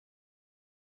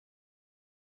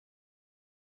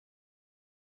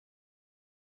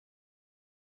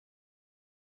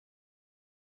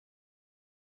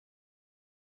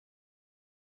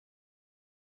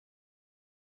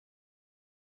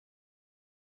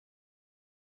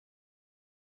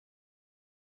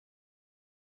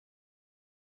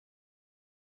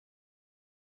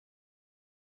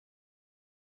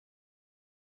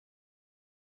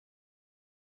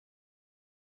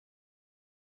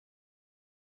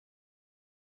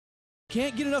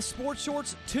Can't get enough sports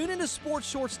shorts? Tune into Sports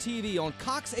Shorts TV on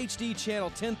Cox HD Channel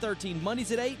 1013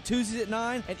 Mondays at 8, Tuesdays at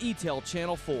 9, and ETEL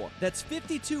Channel 4. That's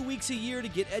 52 weeks a year to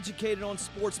get educated on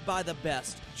sports by the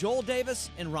best. Joel Davis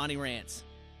and Ronnie Rantz.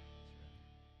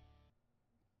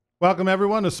 Welcome,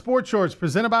 everyone, to Sports Shorts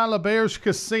presented by LeBears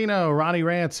Casino. Ronnie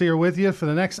Rantz here with you for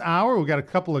the next hour. We've got a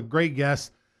couple of great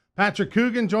guests. Patrick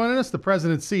Coogan joining us, the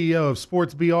president and CEO of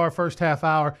Sports BR, first half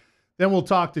hour. Then we'll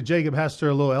talk to Jacob Hester,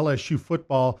 a little LSU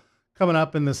football coming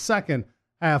up in the second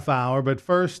half hour. But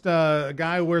first, a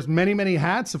guy who wears many, many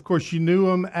hats. Of course, you knew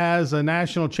him as a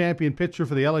national champion pitcher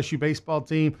for the LSU baseball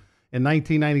team in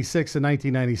 1996 and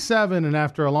 1997. And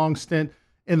after a long stint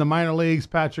in the minor leagues,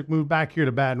 Patrick moved back here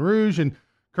to Baton Rouge and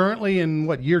currently in,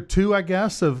 year 2, I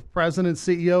guess, of president,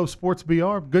 CEO of Sports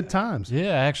BR. Good times.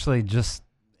 Yeah, actually just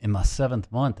in my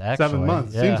 7th month, actually. 7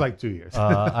 months. Yeah. Seems like 2 years.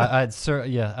 I'd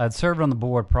served on the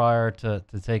board prior to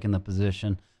taking the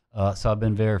position. So I've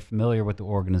been very familiar with the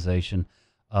organization.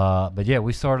 But yeah,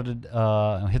 we started,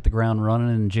 hit the ground running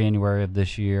in January of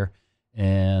this year,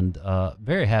 and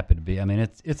very happy to be. I mean,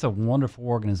 it's a wonderful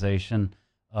organization.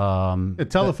 Tell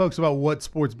the folks about what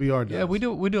Sports BR does. Yeah, we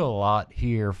do a lot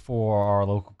here for our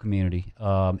local community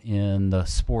in the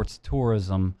sports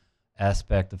tourism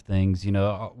aspect of things. You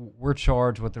know, we're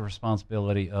charged with the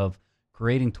responsibility of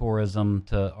creating tourism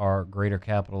to our greater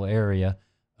capital area,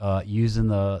 using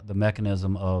the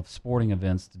mechanism of sporting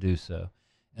events to do so.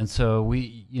 And so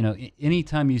we,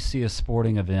 anytime you see a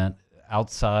sporting event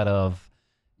outside of,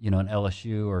 an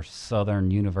LSU or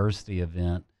Southern University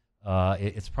event,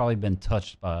 it's probably been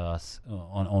touched by us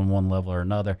on one level or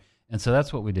another. And so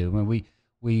that's what we do. When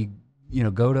we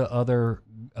go to other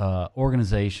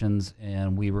organizations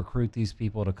and we recruit these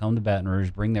people to come to Baton Rouge,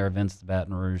 bring their events to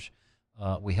Baton Rouge.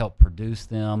 We help produce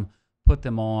them, put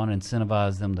them on,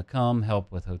 incentivize them to come,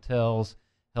 help with hotels,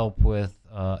 help with,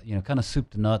 kind of soup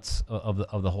to nuts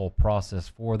of the whole process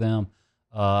for them.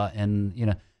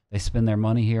 And they spend their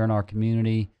money here in our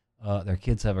community. Their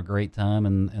kids have a great time,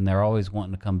 and they're always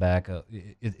wanting to come back.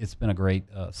 It's been a great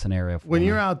scenario for them. When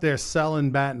you're out there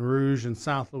selling Baton Rouge and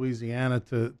South Louisiana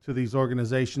to these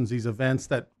organizations, these events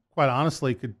that, quite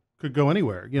honestly, could go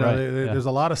anywhere. There's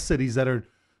a lot of cities that are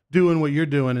doing what you're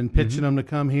doing and pitching them to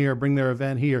come here, bring their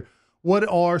event here. What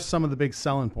are some of the big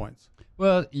selling points?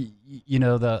 Well,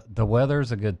 the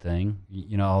weather's a good thing.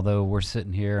 Although we're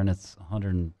sitting here and it's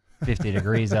 150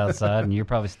 degrees outside, and you're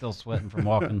probably still sweating from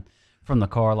walking from the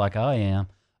car like I am.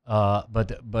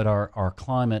 But our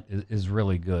climate is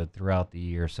really good throughout the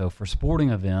year. So for sporting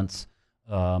events,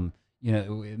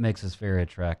 it makes us very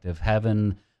attractive.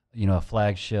 Having a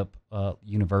flagship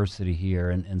university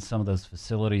here and some of those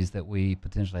facilities that we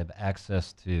potentially have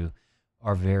access to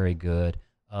are very good.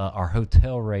 Our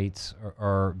hotel rates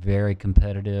are very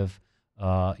competitive.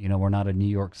 We're not in New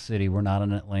York City, we're not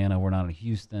in Atlanta, we're not in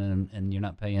Houston, and you're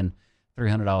not paying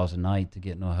 $300 a night to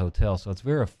get into a hotel. So it's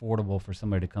very affordable for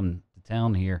somebody to come to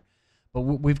town here. But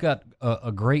we've got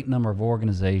a great number of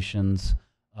organizations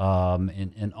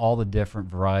in all the different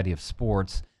variety of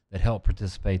sports that help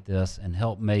participate this and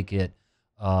help make it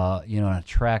an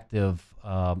attractive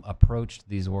approach to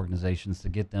these organizations to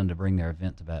get them to bring their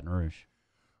event to Baton Rouge.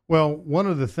 Well, one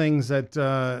of the things that,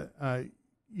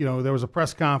 there was a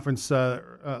press conference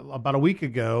about a week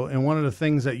ago, and one of the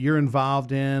things that you're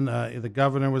involved in, the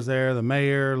governor was there, the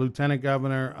mayor, lieutenant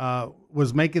governor,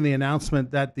 was making the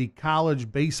announcement that the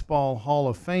College Baseball Hall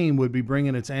of Fame would be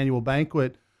bringing its annual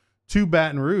banquet to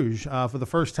Baton Rouge for the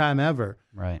first time ever.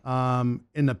 Right.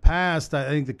 In the past, I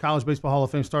think the College Baseball Hall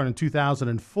of Fame started in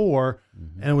 2004,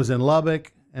 and it was in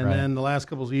Lubbock. And then the last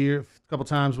couple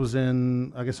times was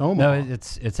in, I guess, Omaha. No,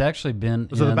 it's actually been.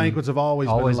 So the banquets have always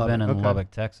been in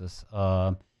Lubbock, Texas.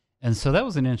 And so that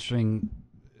was an interesting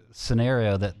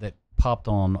scenario that popped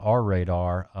on our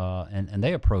radar, and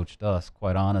they approached us,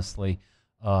 quite honestly.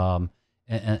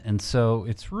 And so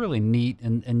it's really neat,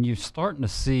 and you're starting to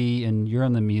see, and you're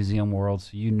in the museum world,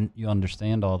 so you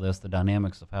understand all this, the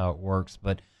dynamics of how it works.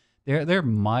 But they're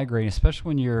migrating, especially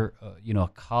when you're a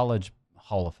college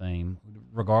Hall of Fame,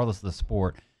 regardless of the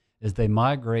sport, is they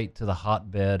migrate to the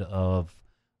hotbed of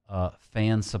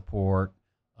fan support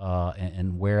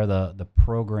and where the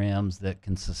programs that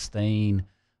can sustain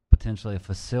potentially a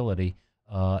facility.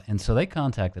 And so they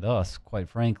contacted us, quite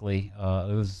frankly.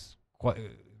 It was quite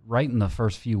right in the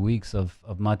first few weeks of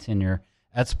my tenure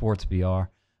at Sports BR.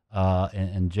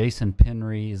 And Jason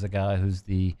Penry is a guy who's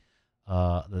the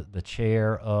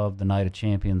chair of the Night of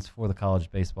Champions for the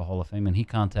College Baseball Hall of Fame, and he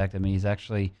contacted me. He's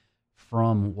actually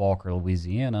from Walker,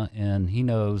 Louisiana, and he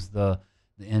knows the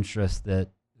interest that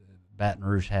Baton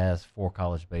Rouge has for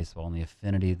college baseball and the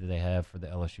affinity that they have for the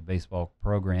LSU baseball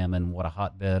program and what a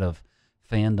hotbed of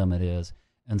fandom it is.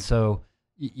 And so,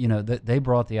 they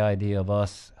brought the idea of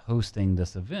us hosting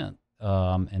this event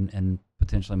and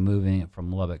potentially moving it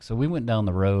from Lubbock. So we went down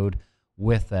the road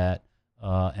with that,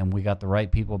 and we got the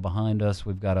right people behind us.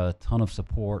 We've got a ton of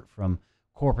support from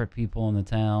corporate people in the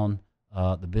town,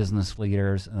 the business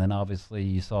leaders, and then obviously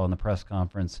you saw in the press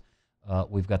conference,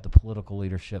 we've got the political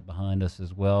leadership behind us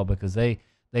as well, because they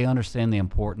understand the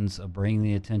importance of bringing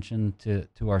the attention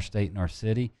to our state and our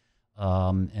city.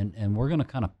 And we're going to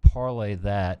kind of parlay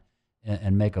that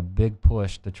and make a big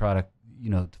push to try to,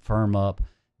 to firm up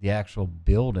the actual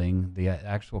building, the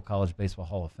actual College Baseball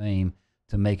Hall of Fame,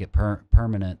 to make it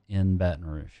permanent in Baton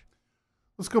Rouge.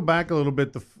 Let's go back a little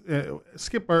bit.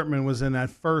 Skip Bertman was in that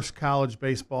first College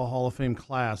Baseball Hall of Fame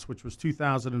class, which was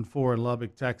 2004 in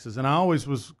Lubbock, Texas. And I always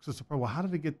was surprised, well, how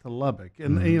did it get to Lubbock?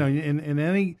 And,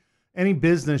 in any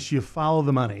business, you follow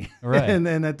the money. Right. and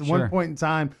at the one point in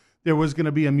time, there was going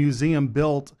to be a museum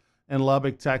built in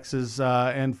Lubbock, Texas,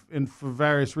 and for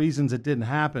various reasons it didn't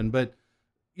happen. But,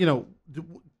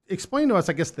 explain to us,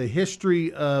 I guess, the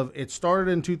history of it.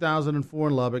 Started in 2004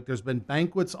 in Lubbock. There's been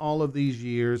banquets all of these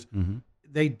years. Mm-hmm.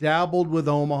 They dabbled with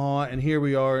Omaha, and here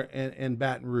we are in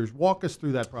Baton Rouge. Walk us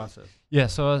through that process. Yeah,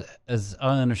 so as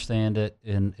I understand it,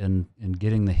 in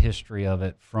getting the history of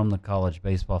it from the College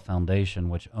Baseball Foundation,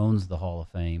 which owns the Hall of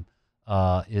Fame,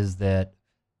 is that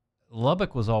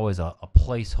Lubbock was always a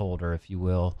placeholder, if you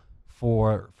will,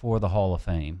 for the Hall of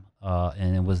Fame,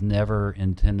 and it was never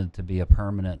intended to be a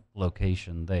permanent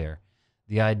location there.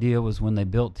 The idea was, when they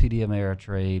built TD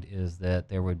Ameritrade, is that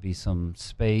there would be some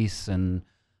space and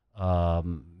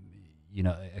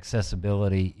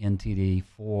accessibility in TD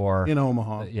in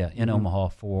Omaha. Omaha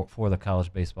for the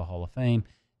College Baseball Hall of Fame,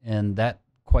 and that,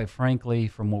 quite frankly,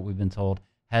 from what we've been told,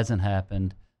 hasn't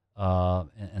happened.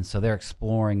 And so they're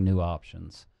exploring new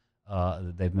options.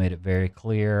 They've made it very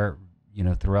clear,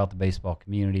 throughout the baseball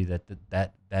community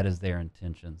that is their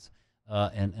intentions,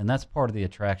 and that's part of the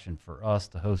attraction for us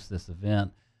to host this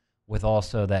event, with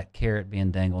also that carrot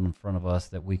being dangled in front of us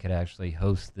that we could actually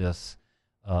host this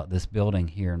building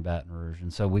here in Baton Rouge.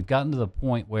 And so we've gotten to the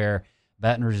point where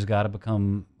Baton Rouge has got to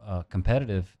become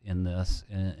competitive in this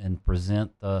and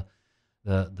present the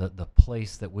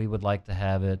place that we would like to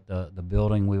have it, the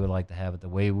building we would like to have it, the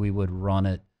way we would run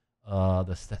it,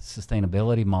 the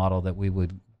sustainability model that we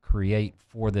would create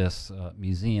for this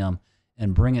museum,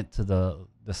 and bring it to the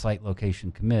site location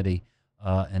committee,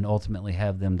 and ultimately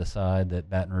have them decide that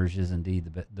Baton Rouge is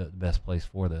indeed the best place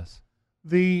for this.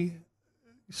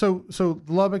 So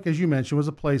Lubbock, as you mentioned, was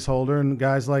a placeholder, and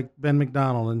guys like Ben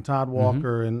McDonald and Todd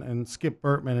Walker and Skip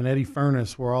Bertman and Eddie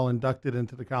Furness were all inducted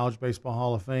into the College Baseball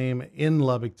Hall of Fame in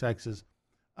Lubbock, Texas.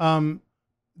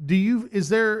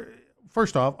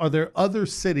 First off, are there other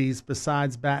cities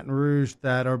besides Baton Rouge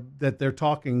that they're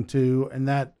talking to, and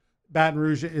that Baton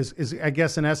Rouge is I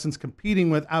guess, in essence, competing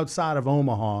with outside of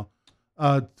Omaha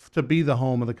to be the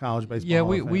home of the College Baseball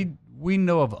Hall of Fame? we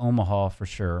know of Omaha for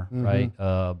sure, right?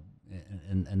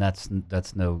 And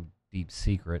that's no deep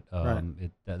secret. Right.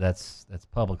 That's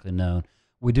publicly known.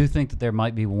 We do think that there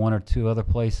might be one or two other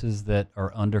places that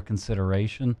are under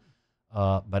consideration,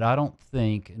 but I don't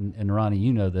think, and Ronnie,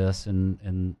 you know this,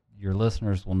 and your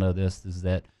listeners will know this, is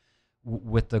that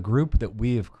with the group that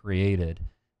we have created,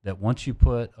 that once you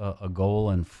put a goal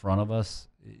in front of us,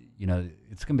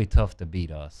 it's going to be tough to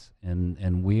beat us,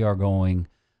 and we are going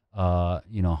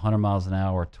 100 miles an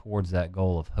hour towards that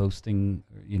goal of hosting,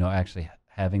 actually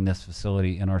having this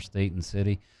facility in our state and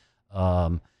city.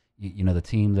 The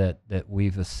team that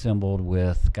we've assembled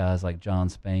with guys like John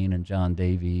Spain and John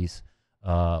Davies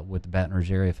with the Baton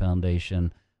Rouge Area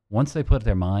Foundation, once they put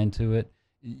their mind to it,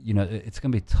 it's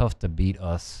going to be tough to beat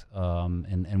us.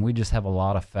 And we just have a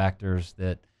lot of factors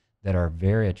that are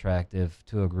very attractive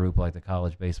to a group like the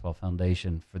College Baseball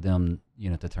Foundation for them,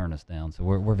 to turn us down. So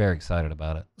we're very excited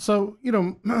about it. So,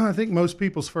 I think most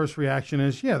people's first reaction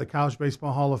is, the College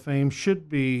Baseball Hall of Fame should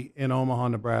be in Omaha,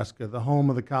 Nebraska, the home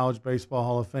of the College Baseball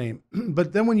Hall of Fame.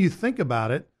 But then when you think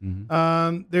about it,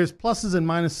 there's pluses and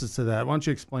minuses to that. Why don't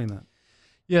you explain that?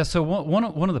 Yeah, so one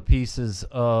of the pieces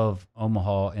of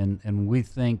Omaha, and we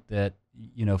think that,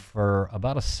 for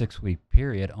about a 6-week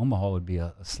period, Omaha would be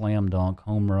a slam dunk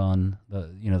home run,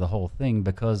 the whole thing,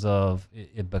 because of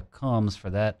it becomes, for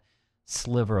that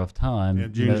sliver of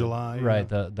time, June, July, right,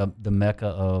 the mecca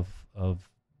of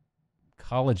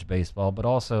college baseball, but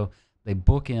also they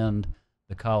bookend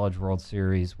the College World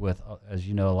Series with, as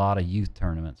you know, a lot of youth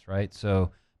tournaments, right?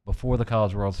 So before the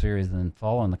College World Series and then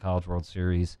following the College World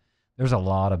Series, there's a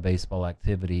lot of baseball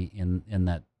activity in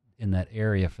that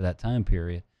area for that time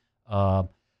period.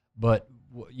 But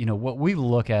what we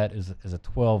look at is a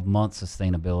 12-month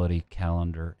sustainability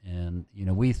calendar, and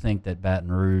we think that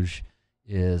Baton Rouge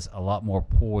is a lot more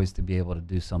poised to be able to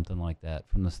do something like that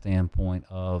from the standpoint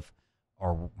of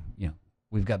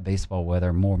we've got baseball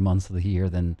weather more months of the year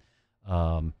than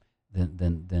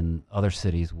other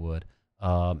cities would,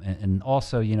 and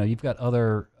also you've got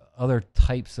other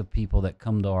types of people that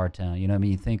come to our town.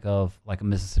 You think of like a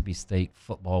Mississippi State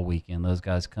football weekend. Those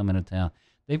guys come into town.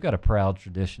 They've got a proud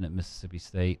tradition at Mississippi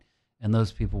State, and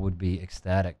those people would be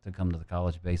ecstatic to come to the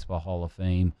College Baseball Hall of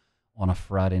Fame on a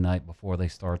Friday night before they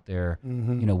start their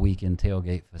weekend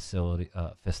tailgate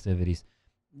festivities.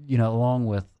 Along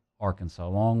with Arkansas,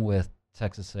 along with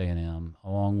Texas A&M,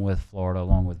 along with Florida,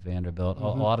 along with Vanderbilt, a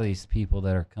lot of these people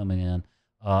that are coming in,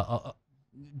 and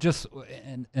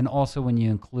also when you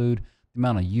include the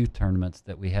amount of youth tournaments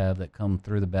that we have that come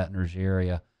through the Baton Rouge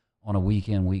area on a week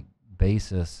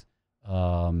basis,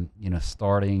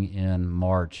 starting in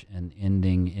March and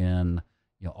ending in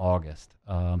August.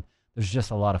 There's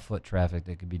just a lot of foot traffic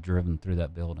that could be driven through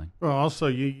that building. Well, also,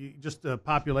 you just the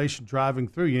population driving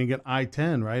through. You get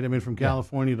I-10, right? I mean, from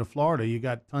California to Florida, you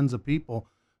got tons of people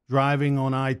driving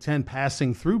on I-10,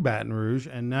 passing through Baton Rouge,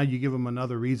 and now you give them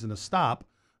another reason to stop.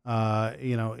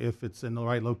 If it's in the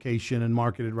right location and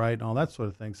marketed right and all that sort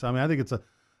of thing. So, I mean, I think it's a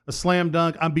slam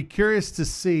dunk. I'm curious to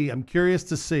see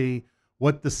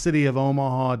what the city of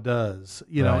Omaha does,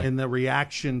 in the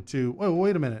reaction to,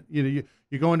 wait a minute, you're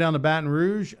going down to Baton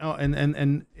Rouge,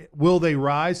 and will they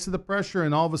rise to the pressure?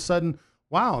 And all of a sudden,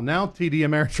 wow, now TD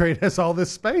Ameritrade has all this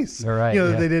space. Right.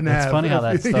 They didn't have. It's funny how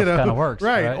that stuff kind of works.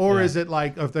 Right. Or is it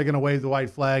like if they're going to wave the white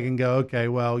flag and go, okay,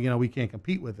 well, we can't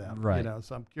compete with them. Right.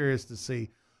 So I'm curious to see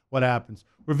what happens.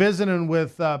 We're visiting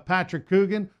with Patrick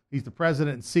Coogan. He's the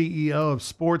president and CEO of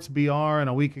Sports BR, and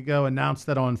a week ago announced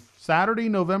that on Saturday,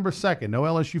 November 2nd, no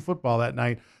LSU football that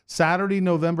night, Saturday,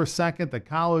 November 2nd, the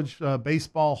College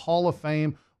Baseball Hall of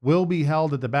Fame will be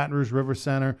held at the Baton Rouge River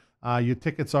Center. Your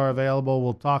tickets are available.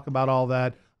 We'll talk about all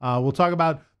that. We'll talk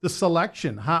about the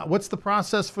selection. What's the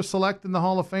process for selecting the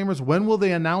Hall of Famers? When will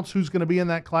they announce who's going to be in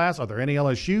that class? Are there any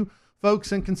LSU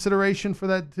folks in consideration for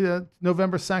that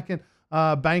November 2nd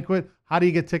banquet? How do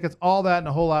you get tickets? All that and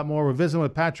a whole lot more. We're visiting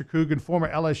with Patrick Coogan,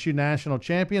 former LSU national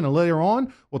champion. And later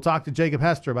on, we'll talk to Jacob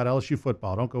Hester about LSU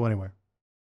football. Don't go anywhere.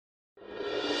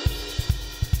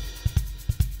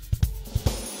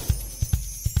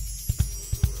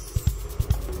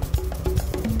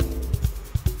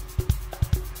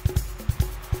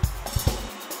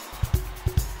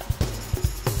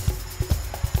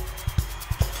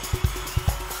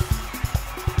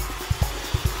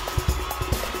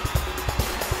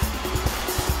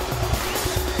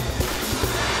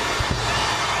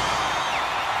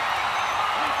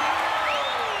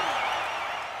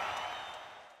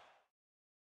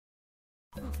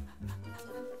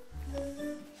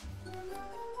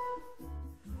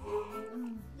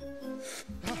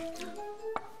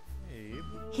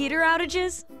 Heater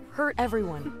outages hurt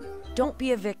everyone. Don't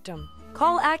be a victim.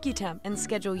 Call AccuTemp and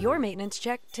schedule your maintenance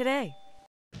check today.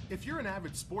 If you're an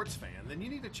avid sports fan, then you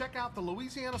need to check out the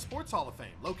Louisiana Sports Hall of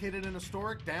Fame, located in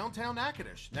historic downtown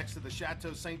Natchitoches, next to the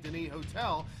Chateau St. Denis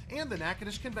Hotel and the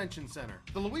Natchitoches Convention Center.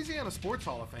 The Louisiana Sports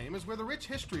Hall of Fame is where the rich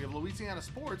history of Louisiana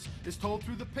sports is told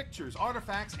through the pictures,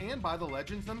 artifacts, and by the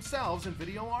legends themselves in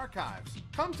video archives.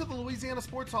 Come to the Louisiana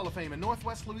Sports Hall of Fame and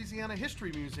Northwest Louisiana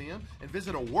History Museum and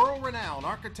visit a world-renowned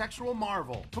architectural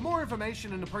marvel. For more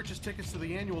information and to purchase tickets to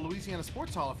the annual Louisiana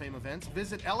Sports Hall of Fame events,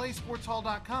 visit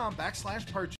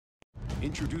lasportshall.com/purchase.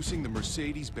 Introducing the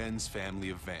Mercedes-Benz family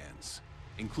of vans,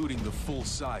 including the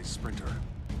full-size Sprinter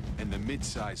and the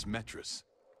mid-size Metris.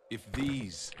 If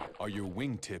these are your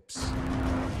wingtips,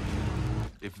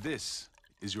 if this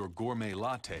is your gourmet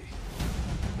latte,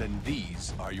 then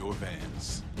these are your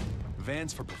vans.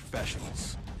 Vans for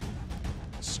professionals.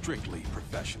 Strictly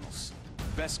professionals.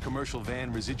 Best commercial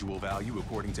van residual value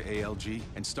according to ALG,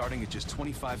 and starting at just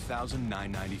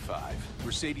 $25,995.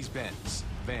 Mercedes-Benz.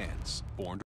 Vans.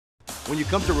 Born to... When you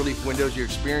come to Relief Windows, your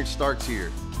experience starts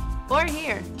here. Or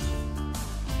here.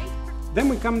 Then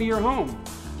we come to your home.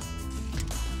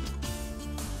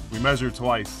 We measure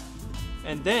twice.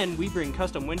 And then we bring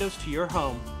custom windows to your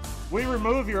home. We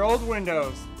remove your old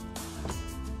windows.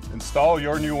 Install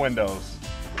your new windows.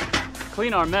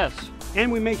 Clean our mess.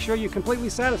 And we make sure you're completely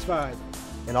satisfied.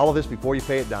 And all of this before you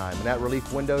pay a dime. And at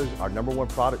Relief Windows, our #1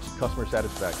 product is customer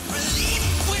satisfaction.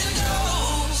 Relief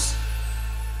Windows.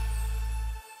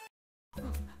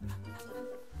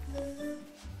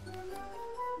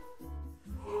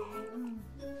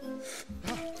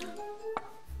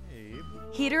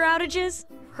 Heater outages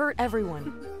hurt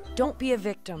everyone. Don't be a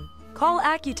victim. Call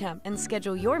AccuTemp and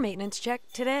schedule your maintenance check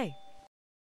today.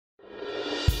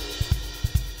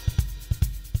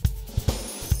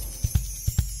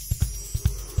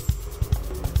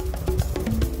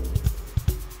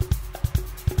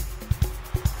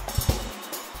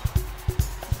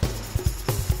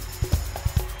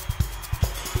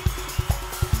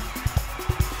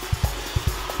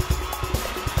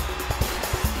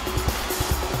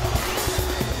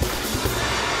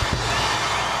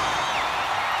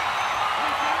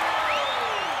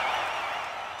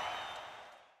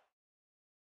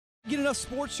 enough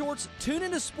sports shorts? Tune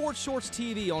into Sports Shorts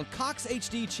TV on Cox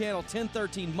HD Channel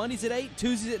 1013 Mondays at 8,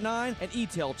 Tuesdays at 9, and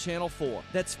ETEL Channel 4.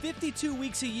 That's 52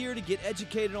 weeks a year to get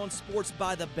educated on sports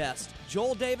by the best.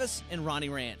 Joel Davis and Ronnie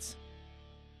Rantz.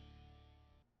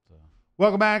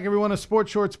 Welcome back, everyone, to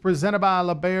Sports Shorts presented by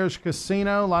LeBear's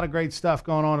Casino. A lot of great stuff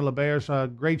going on at LeBear's.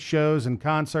 Great shows and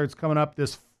concerts coming up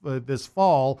this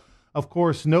fall. Of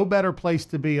course, no better place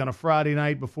to be on a Friday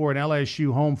night before an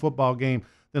LSU home football game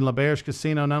than LeBear's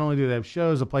Casino. Not only do they have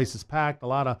shows, the place is packed. A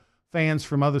lot of fans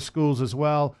from other schools as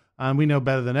well. We know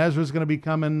Better Than Ezra's going to be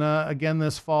coming again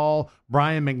this fall.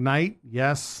 Brian McKnight,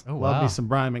 yes. Oh, love wow. me some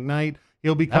Brian McKnight.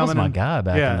 He'll be coming. That was my guy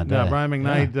back in the day. Yeah, Brian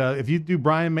McKnight. Yeah. If you do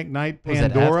Brian McKnight, Was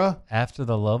that Pandora. after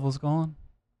the love was gone?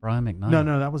 Brian McKnight.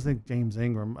 No, that was James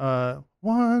Ingram.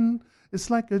 One, it's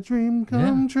like a dream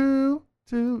come true.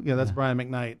 Two, that's Brian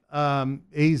McKnight.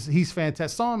 He's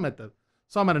fantastic. Saw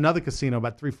him at another casino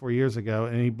about 3-4 years ago,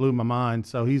 and he blew my mind.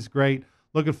 So he's great.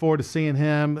 Looking forward to seeing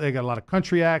him. They got a lot of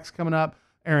country acts coming up.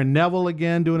 Aaron Neville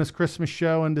again doing his Christmas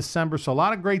show in December. So a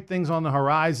lot of great things on the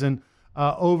horizon.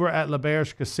 Over at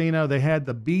LeBear's Casino, they had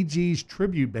the Bee Gees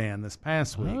tribute band this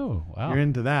past week. Oh, wow. You're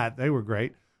into that. They were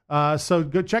great. So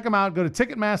go check them out. Go to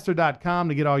Ticketmaster.com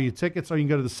to get all your tickets, or you can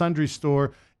go to the Sundry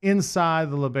store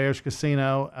inside the LeBear's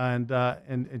Casino and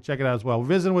check it out as well. We're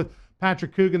visiting with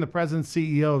Patrick Coogan, the president and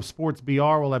CEO of Sports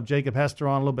BR. We'll have Jacob Hester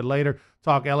on a little bit later,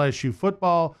 talk LSU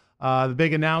football. The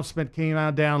big announcement came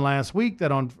out down last week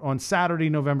that on Saturday,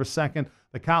 November 2nd,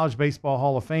 the College Baseball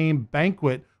Hall of Fame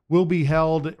banquet will be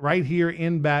held right here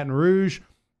in Baton Rouge.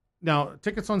 Now,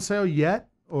 tickets on sale yet?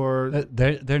 Or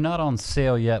they're not on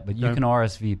sale yet, but you can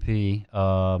RSVP.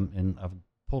 And I've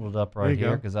pulled it up right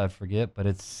here because I forget, but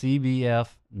it's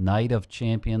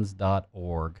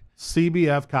cbfnightofchampions.org.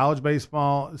 CBF College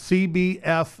Baseball,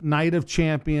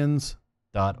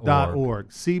 cbfnightofchampions.org.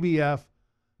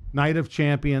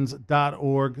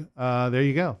 cbfnightofchampions.org. There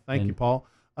you go. Thank you, Paul.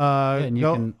 And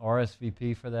you can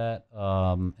RSVP for that.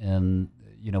 And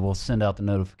we'll send out the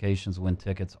notifications when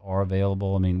tickets are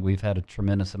available. I mean, we've had a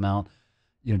tremendous amount.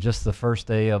 Just the first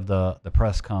day of the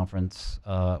press conference,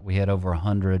 we had over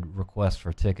 100 requests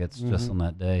for tickets just on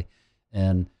that day.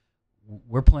 And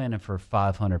we're planning for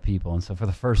 500 people. And so for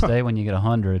the first day, when you get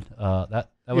 100, that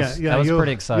was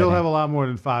pretty exciting. You'll have a lot more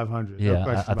than 500. Yeah, no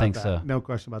question I think about so. that. No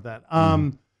question about that.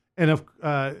 And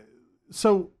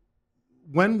so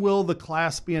when will the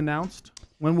class be announced?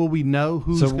 When will we know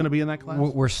who's going to be in that class?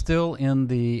 We're still in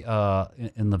the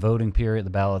voting period. The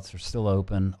ballots are still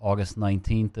open. August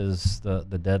 19th is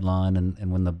the deadline,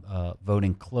 and when the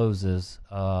voting closes.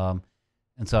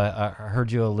 And so I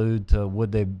heard you allude to,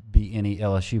 would there be any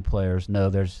LSU players?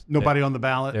 No, there's nobody on the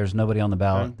ballot. There's nobody on the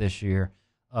ballot this year.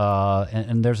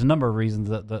 And there's a number of reasons.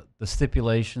 The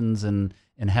stipulations and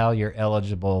how you're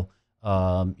eligible.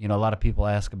 A lot of people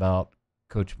ask about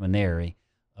Coach Maneri.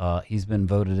 He's been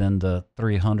voted into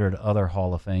 300 other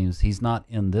Hall of Fames. He's not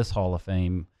in this Hall of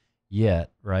Fame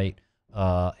yet, right?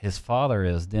 His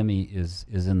father Demi is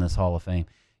in this Hall of Fame.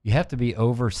 You have to be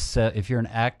if you're an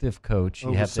active coach,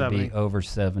 you have 70. To be over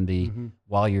 70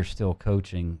 while you're still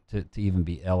coaching to even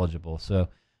be eligible. So,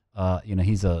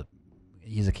 he's a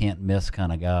can't miss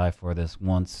kind of guy for this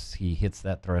once he hits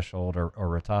that threshold or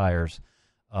retires.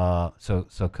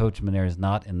 So Coach Maneri is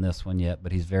not in this one yet,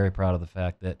 but he's very proud of the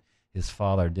fact that his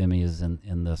father, Demi, is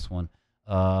in this one.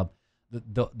 The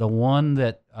one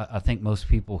that I think most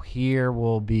people here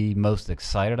will be most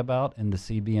excited about and to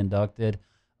see be inducted,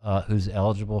 who's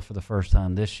eligible for the first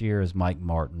time this year, is Mike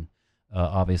Martin.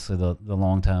 Obviously, the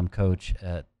longtime coach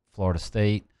at Florida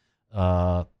State.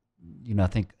 I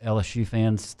think LSU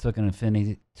fans took an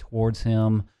affinity towards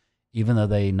him, even though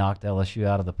they knocked LSU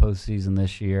out of the postseason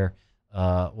this year.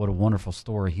 What a wonderful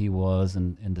story he was,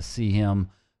 and to see him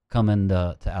come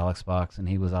into Alex Box, and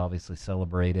he was obviously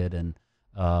celebrated. And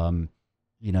no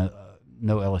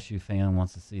LSU fan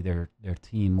wants to see their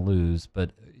team lose,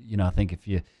 but I think if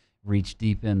you reach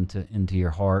deep into your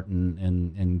heart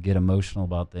and get emotional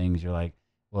about things, you're like,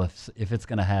 well, if it's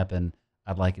going to happen,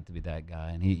 I'd like it to be that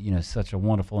guy. And he such a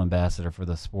wonderful ambassador for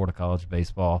the sport of college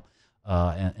baseball,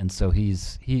 and so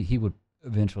he would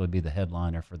eventually be the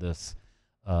headliner for this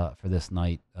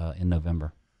night in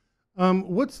November.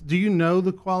 Do you know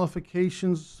the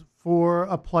qualifications for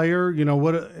a player?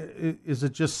 What is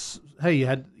it? Just, hey, you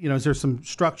had, is there some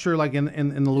structure like in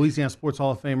the Louisiana Sports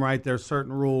Hall of Fame, right? There's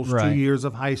certain rules, right. 2 years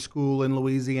of high school in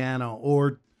Louisiana,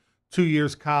 or 2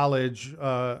 years college,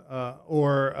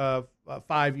 or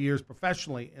 5 years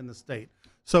professionally in the state.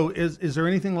 So is there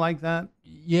anything like that?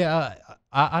 Yeah,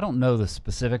 I don't know the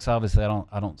specifics. Obviously,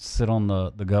 I don't sit on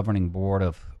the governing board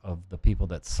of the people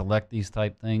that select these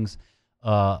type things.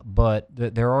 But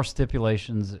there are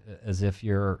stipulations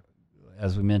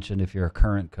as we mentioned, if you're a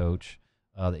current coach,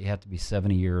 that you have to be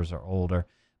 70 years or older.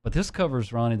 But this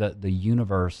covers, Ronnie, the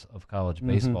universe of college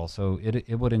baseball. So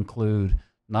it would include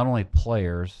not only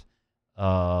players,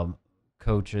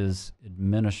 coaches,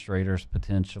 administrators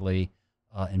potentially,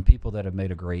 and people that have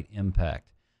made a great impact.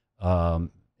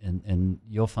 And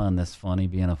you'll find this funny,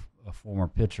 being a former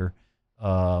pitcher,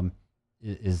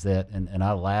 is that, and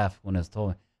I laugh when it's told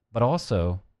me, but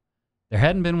also there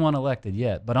hadn't been one elected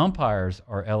yet, but umpires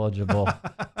are eligible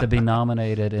to be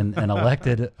nominated and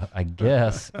elected, I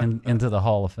guess, into the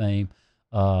Hall of Fame.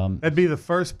 That'd be the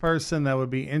first person that would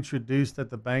be introduced at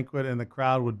the banquet, and the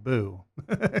crowd would boo.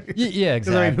 Yeah,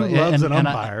 exactly. Who loves an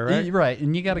umpire, right? Right,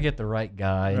 and you got to get the right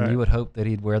guy, and you would hope that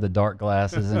he'd wear the dark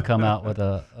glasses and come out with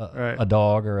a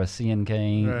dog or a seeing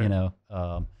cane, you know.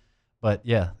 But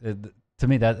yeah, to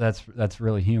me that's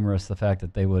really humorous. The fact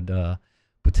that they would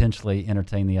potentially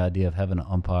entertain the idea of having an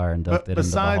umpire inducted into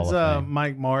the Hall of Fame. Besides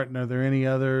Mike Martin, are there any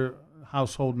other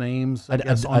household names I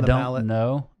guess, on the don't ballot?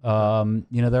 know.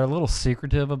 You know, they're a little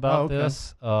secretive about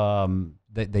this.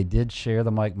 They did share the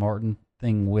Mike Martin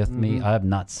thing with me. I have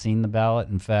not seen the ballot.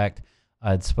 In fact, I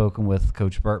had spoken with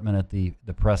Coach Bertman at the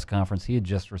press conference. He had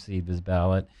just received his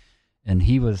ballot, and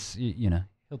he was, you know,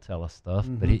 he'll tell us stuff,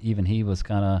 but even he was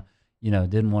kind of, you know,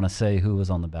 didn't want to say who was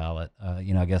on the ballot.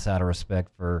 You know, I guess out of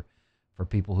respect for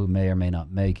people who may or may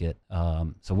not make it.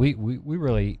 So we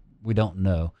really don't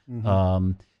know.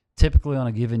 Typically on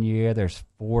a given year, there's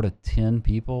 4 to 10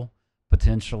 people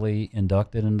potentially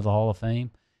inducted into the Hall of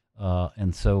Fame.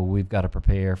 And so we've got to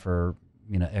prepare for,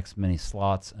 you know, X many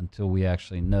slots until we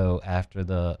actually know after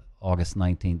the August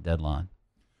 19th deadline.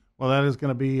 Well, that is going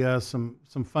to be some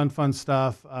fun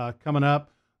stuff coming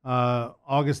up.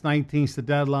 August 19th is the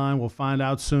deadline. We'll find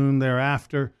out soon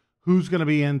thereafter who's going to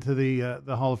be into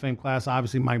the Hall of Fame class.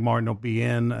 Obviously, Mike Martin will be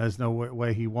in. There's no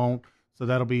way he won't. So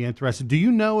that'll be interesting. Do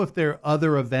you know if there are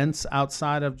other events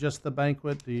outside of just the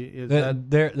banquet?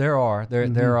 There are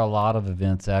a lot of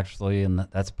events actually, and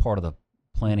that's part of the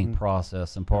planning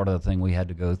process and part of the thing we had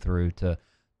to go through to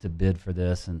bid for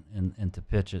this and to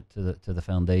pitch it to the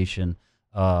foundation.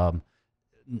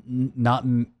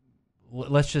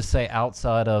 Let's just say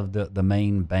outside of the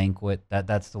main banquet,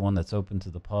 that's the one that's open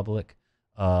to the public.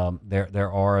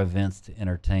 There are events to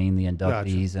entertain the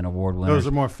inductees and award winners. Those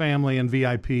are more family and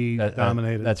VIP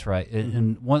dominated. That's right.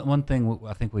 And one thing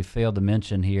I think we failed to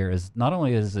mention here is not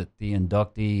only is it the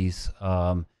inductees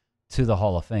to the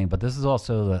Hall of Fame, but this is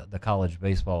also the college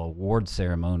baseball award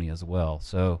ceremony as well.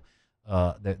 So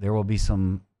there will be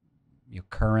some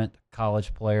current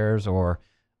college players, or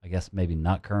I guess maybe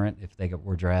not current if they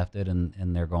were drafted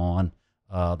and they're gone.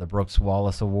 The Brooks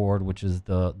Wallace Award, which is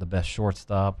the best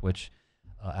shortstop, which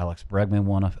Alex Bregman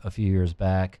won a few years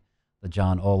back. The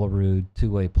John Olerud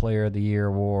Two-Way Player of the Year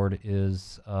Award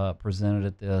is presented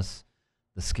at this.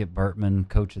 The Skip Bertman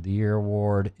Coach of the Year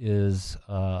Award is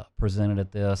presented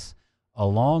at this,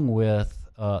 along with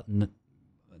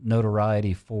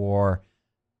notoriety for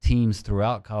teams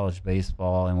throughout college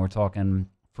baseball. And we're talking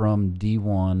from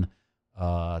D1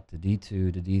 to D2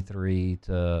 to D3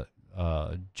 to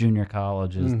junior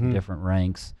colleges, the different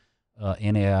ranks,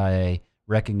 NAIA,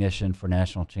 recognition for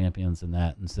national champions and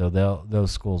that, and so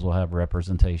those schools will have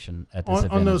representation at this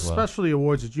event on those as well. Specialty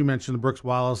awards that you mentioned, the Brooks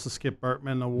Wallace, the Skip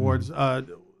Bertman awards.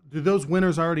 Do those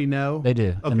winners already know? They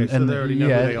do. Okay, so they already know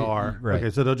who they are. Right. Okay,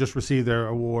 so they'll just receive their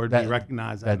award and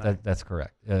recognize that. That's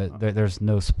correct. There's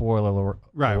no spoiler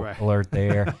right. alert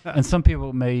there. And some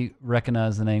people may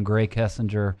recognize the name Gray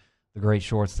Kessinger, the great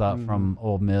shortstop from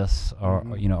Ole Miss, or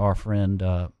our friend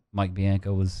Mike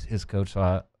Bianco was his coach. So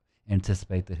I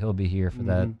anticipate that he'll be here for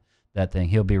that thing.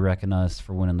 He'll be recognized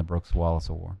for winning the Brooks Wallace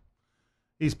Award.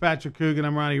 He's Patrick Coogan.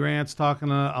 I'm Ronnie Rantz, talking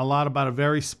a lot about a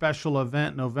very special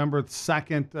event, November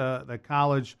 2nd, the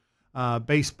College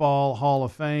Baseball Hall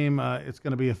of Fame. It's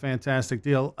going to be a fantastic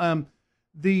deal.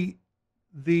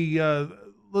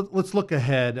 Let's look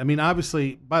ahead. I mean,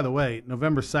 obviously, by the way,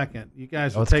 November 2nd, you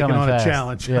guys are taking on a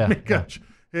challenge. Yeah. I mean, Coach,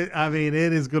 it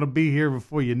is going to be here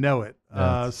before you know it.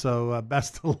 So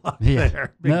best of luck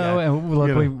there. And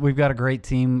look, we've got a great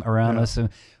team around us. And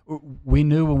we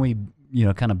knew when we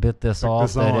kind of bit this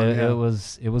off that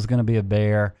it was going to be a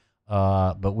bear.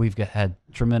 But we've had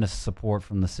tremendous support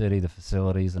from the city, the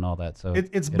facilities, and all that. So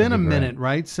it's been a minute,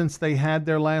 right, since they had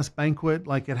their last banquet.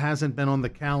 Like, it hasn't been on the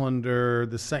calendar.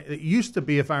 It used to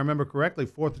be, if I remember correctly,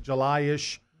 4th of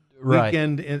July-ish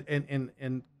weekend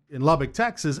in Lubbock,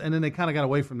 Texas, and then they kind of got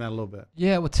away from that a little bit.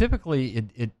 Yeah, well, typically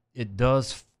it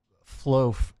does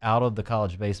flow out of the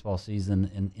college baseball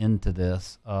season and into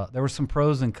this. There were some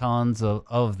pros and cons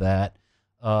of that.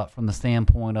 from the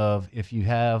standpoint of if you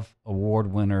have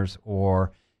award winners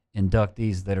or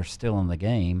inductees that are still in the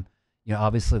game,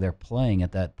 obviously they're playing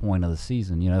at that point of the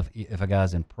season. If a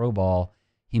guy's in pro ball,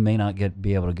 he may not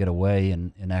be able to get away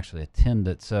and actually attend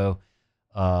it. So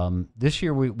this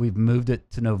year we've moved it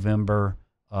to November.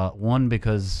 One,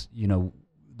 because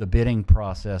the bidding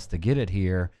process to get it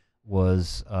here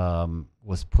was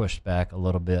pushed back a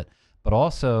little bit, but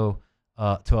also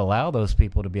to allow those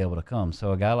people to be able to come.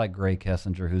 So a guy like Gray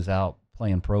Kessinger, who's out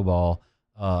playing pro ball,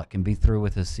 can be through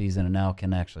with his season and now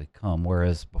can actually come.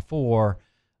 Whereas before,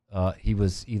 he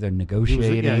was either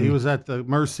negotiating. He was at the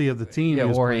mercy of the team.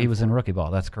 Yeah, or he was in rookie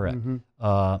ball. That's correct.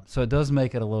 Mm-hmm. So it does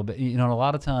make it a little bit. A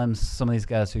lot of times some of these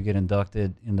guys who get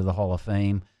inducted into the Hall of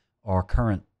Fame are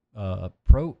current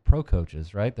pro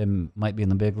coaches, right? They might be in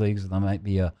the big leagues. They might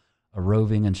be a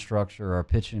roving instructor or a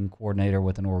pitching coordinator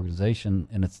with an organization,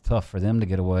 and it's tough for them to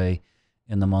get away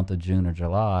in the month of June or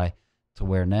July, to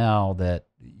where now that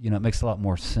it makes a lot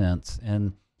more sense.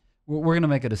 And we're going to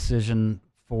make a decision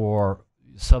for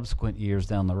subsequent years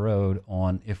down the road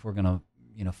on if we're going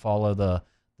to follow the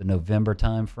November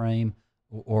time frame,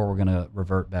 or we're going to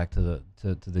revert back to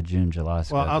the June-July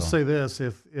schedule. Well, I'll say this: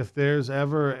 if there's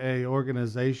ever a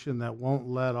organization that won't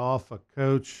let off a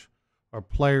coach or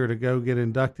player to go get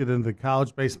inducted into the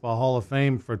College Baseball Hall of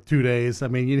Fame for 2 days, I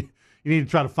mean, you need to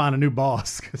try to find a new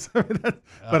boss.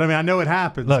 But I know it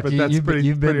happens. Look, but that's you've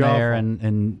been there, awful.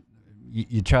 and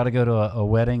you try to go to a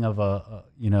wedding of a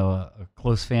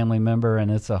close family member,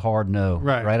 and it's a hard no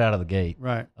right out of the gate.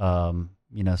 Right.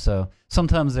 So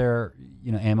sometimes they're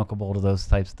amicable to those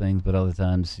types of things, but other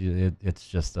times it's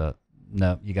just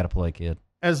no. You got to play, kid.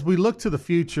 As we look to the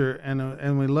future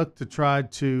and we look to try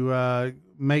to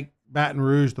make Baton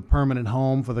Rouge the permanent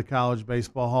home for the College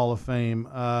Baseball Hall of Fame,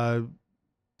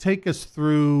 take us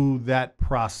through that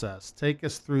process. Take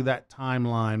us through that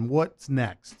timeline. What's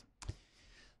next?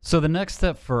 So the next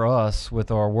step for us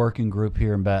with our working group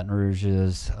here in Baton Rouge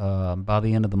is by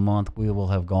the end of the month we will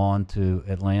have gone to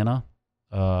Atlanta.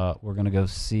 We're going to go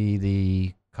see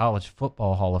the College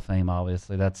Football Hall of Fame.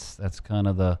 Obviously, that's kind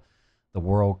of the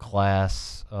world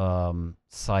class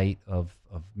site of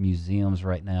museums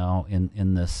right now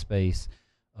in this space.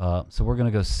 So we're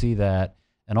going to go see that,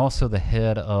 and also the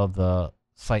head of the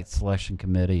site selection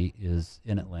committee is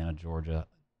in Atlanta, Georgia,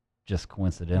 just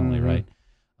coincidentally, Mm-hmm. right?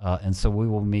 And so we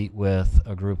will meet with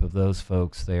a group of those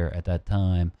folks there at that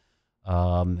time,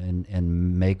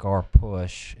 and make our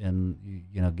push, and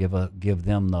give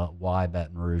them the why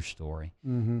Baton Rouge story.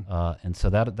 Mm-hmm. And so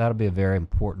that'll be a very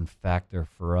important factor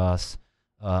for us.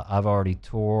 I've already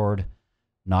toured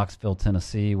Knoxville,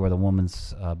 Tennessee, where the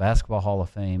Women's Basketball Hall of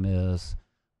Fame is,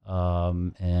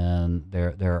 and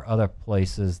there are other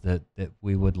places that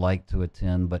we would like to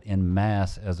attend, but en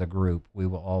masse as a group, we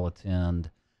will all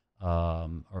attend.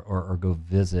 Or go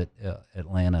visit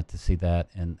Atlanta to see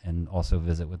that, and also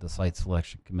visit with the site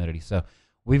selection committee. So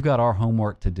we've got our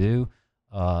homework to do.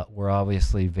 We're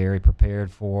obviously very prepared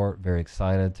for, very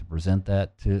excited to present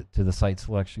that to the site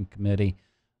selection committee.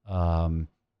 They've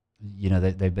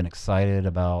been excited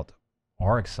about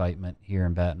our excitement here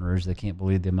in Baton Rouge. They can't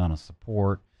believe the amount of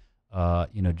support,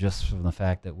 just from the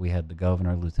fact that we had the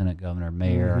governor, lieutenant governor,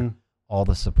 mayor, Mm-hmm. all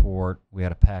the support. We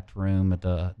had a packed room at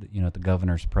the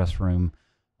governor's press room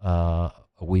a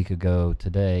week ago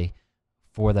today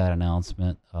for that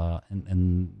announcement,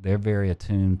 and they're very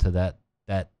attuned to that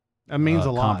means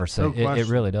a lot. Conversation. No it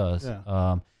really does.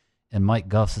 Yeah. And Mike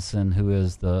Gustafson, who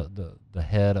is the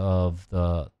head of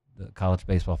the College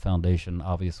Baseball Foundation,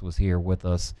 obviously was here with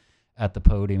us at the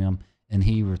podium, and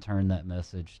he returned that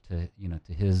message to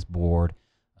his board,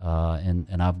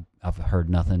 and I've heard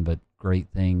nothing but great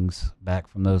things back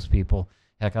from those people.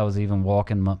 Heck, I was even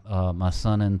walking my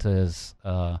son into his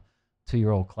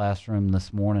 2-year-old classroom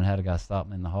this morning, had a guy stop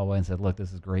me in the hallway and said, "Look,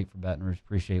 this is great for Baton Rouge.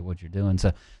 Appreciate what you're doing."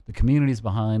 So the community's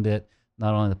behind it.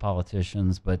 Not only the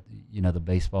politicians, but the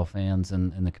baseball fans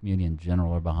and the community in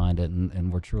general are behind it,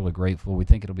 and we're truly grateful. We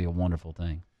think it'll be a wonderful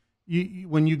thing.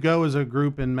 When you go as a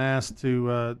group in mass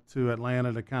to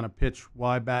Atlanta to kind of pitch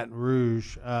why Baton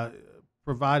Rouge,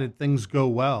 provided things go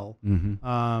well,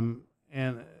 Mm-hmm.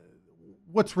 and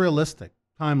what's realistic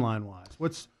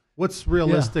timeline-wise? What's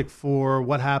realistic for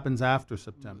what happens after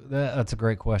September? That's a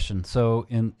great question. So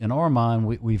in our mind,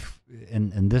 we've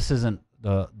and this isn't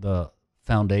the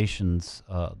foundation's,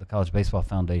 the College Baseball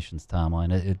Foundation's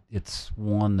timeline. It's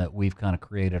one that we've kind of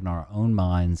created in our own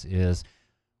minds. Is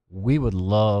we would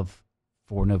love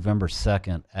for November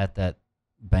 2nd at that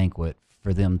banquet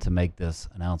for them to make this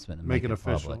announcement and make it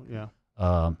official. public. Yeah.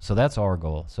 So that's our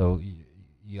goal. So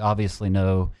you obviously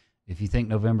know, if you think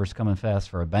November's coming fast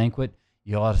for a banquet,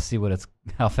 you ought to see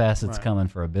how fast it's Right. coming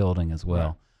for a building as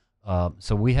well.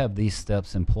 So we have these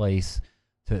steps in place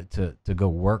to go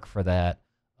work for that,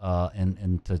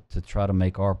 and to try to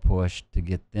make our push to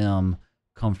get them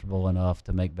comfortable enough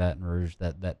to make Baton Rouge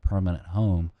that permanent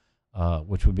home,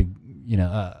 which would be,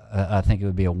 I think it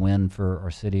would be a win for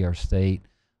our city, our state,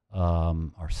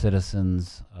 our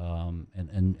citizens,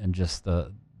 and just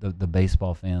the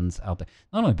baseball fans out there.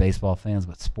 Not only baseball fans,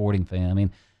 but sporting fans. I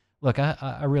mean, look,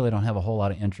 I really don't have a whole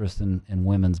lot of interest in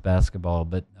women's basketball,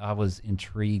 but I was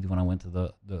intrigued when I went to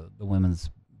the Women's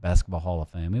Basketball Hall of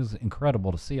Fame. It was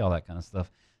incredible to see all that kind of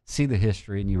stuff, see the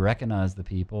history, and you recognize the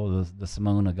people, the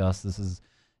Simone Augustus's,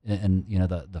 and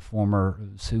the former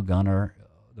Sue Gunner,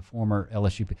 the former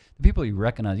LSU, the people you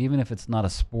recognize, even if it's not a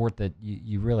sport that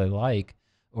you really like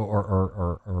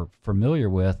or familiar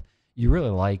with, you really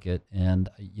like it. And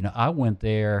I went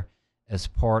there as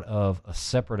part of a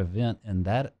separate event, and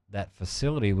that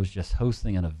facility was just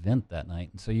hosting an event that night,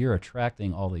 and so you're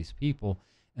attracting all these people,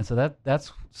 and so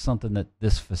that's something that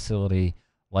this facility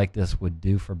like this would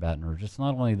do for Baton Rouge. It's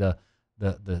not only the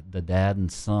dad and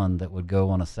son that would go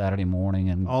on a Saturday morning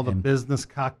and all the business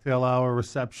cocktail hour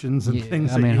receptions and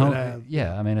things. It's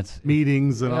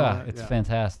meetings and all that. It's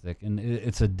fantastic, and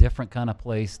it's a different kind of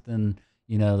place than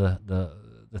the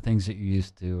things that you're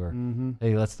used to, or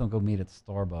hey, let's don't go meet at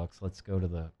Starbucks. Let's go to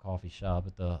the coffee shop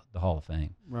at the Hall of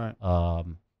Fame. Right.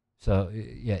 So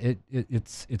yeah,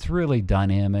 it's really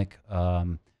dynamic.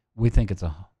 We think it's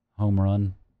a home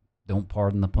run. Don't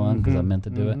pardon the pun, because I meant to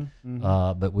do it.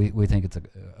 But we think it's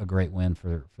a great win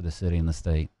for the city and the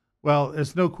state. Well,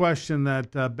 there's no question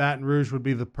that Baton Rouge would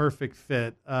be the perfect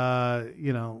fit.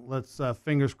 Let's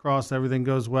fingers crossed everything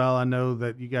goes well. I know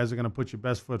that you guys are going to put your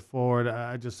best foot forward.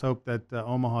 I just hope that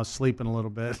Omaha's sleeping a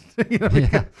little bit,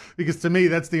 because to me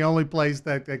that's the only place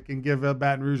that can give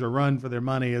Baton Rouge a run for their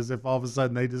money, is if all of a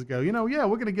sudden they just go, we're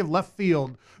going to give left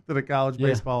field to the college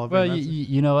baseball event.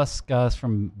 Well, us guys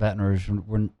from Baton Rouge,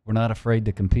 we're not afraid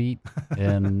to compete,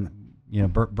 and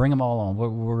bring them all on.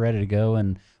 We're ready to go,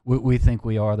 and we think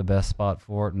we are the best spot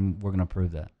for it, and we're going to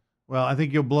prove that. Well, I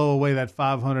think you'll blow away that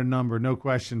 500 number, no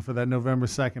question, for that November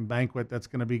 2nd banquet that's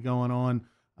going to be going on.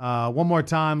 One more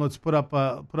time, let's put up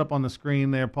on the screen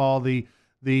there, Paul, the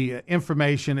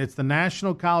information. It's the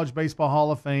National College Baseball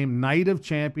Hall of Fame Night of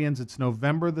Champions. It's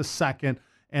November the 2nd,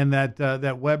 and that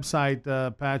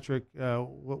website, Patrick,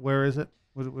 where is it?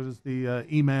 What is the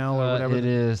email or whatever? It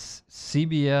is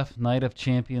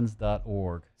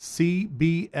cbfnightofchampions.org.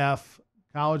 CBF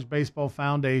College Baseball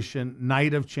Foundation,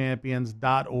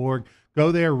 nightofchampions.org.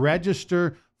 Go there,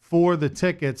 register for the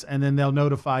tickets, and then they'll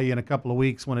notify you in a couple of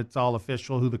weeks when it's all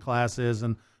official, who the class is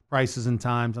and prices and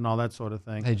times and all that sort of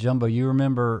thing. Hey, Jumbo, you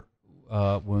remember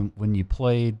when you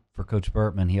played for Coach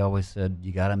Burtman, he always said,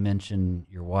 you got to mention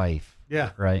your wife.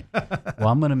 Yeah. Right? Well,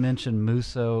 I'm going to mention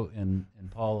Musso and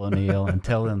Paul O'Neill and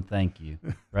tell them thank you.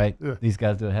 Right? Yeah. These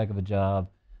guys do a heck of a job.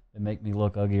 They make me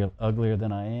look uglier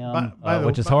than I am,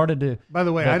 which is by, hard to do. By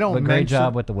the way, but, I don't but mention, great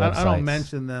job with the websites. I don't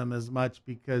mention them as much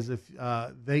because if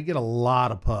they get a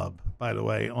lot of pub, by the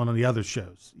way, on the other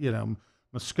shows.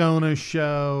 Moscona's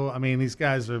show. I mean, these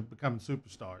guys are becoming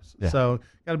superstars. Yeah. So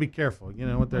got to be careful,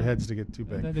 with their heads to get too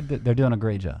big. They're doing a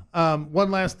great job.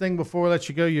 One last thing before I let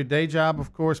you go. Your day job,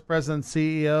 of course, President and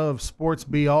CEO of Sports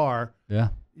BR. Yeah.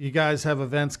 You guys have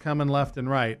events coming left and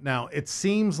right. Now, it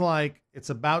seems like it's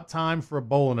about time for a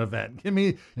bowling event. Give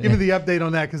me the update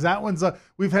on that, because that one's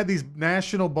we've had these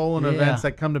national bowling events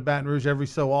that come to Baton Rouge every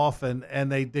so often, and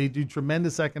they do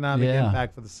tremendous economic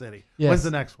impact for the city. Yes. When's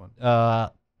the next one?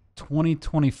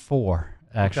 2024,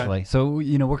 actually. Okay. So,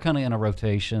 we're kind of in a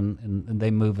rotation, and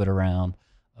they move it around.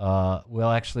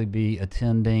 We'll actually be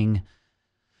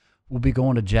we'll be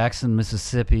going to Jackson,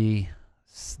 Mississippi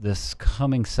this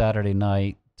coming Saturday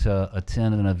night to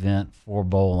attend an event for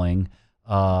bowling,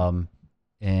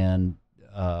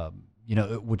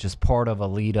 which is part of a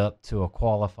lead up to a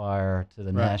qualifier to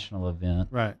the national event.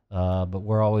 Right. But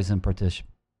we're always in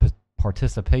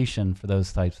participation for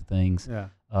those types of things. Yeah.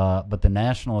 But the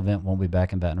national event won't be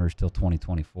back in Baton Rouge till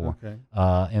 2024. Okay.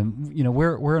 And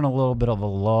we're in a little bit of a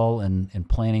lull in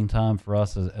planning time for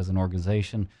us as an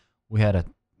organization. We had a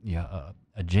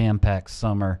jam-packed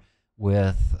summer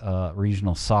with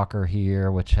regional soccer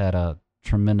here, which had a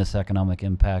tremendous economic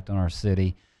impact on our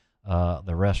city.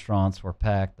 The restaurants were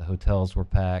packed. The hotels were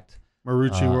packed.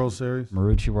 Marucci World Series?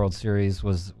 Marucci World Series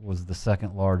was the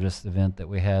second largest event that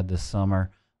we had this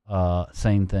summer.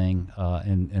 Same thing.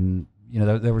 And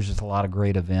there was just a lot of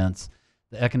great events.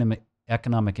 The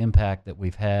economic impact that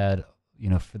we've had,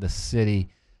 for the city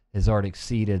has already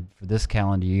exceeded for this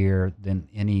calendar year than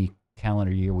any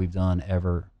calendar year we've done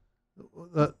ever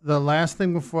the last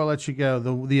thing before I let you go,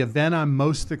 the event I'm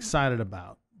most excited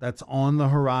about that's on the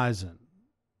horizon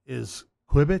is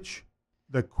Quidditch.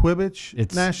 The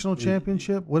Quidditch National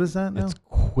Championship. What is that now? It's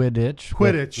Quidditch.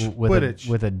 Quidditch.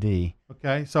 With a D.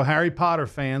 Okay, so Harry Potter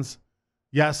fans,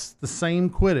 yes, the same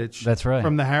Quidditch. That's right.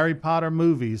 From the Harry Potter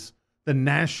movies, the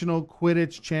National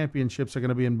Quidditch Championships are going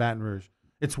to be in Baton Rouge.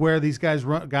 It's where these guys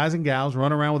and gals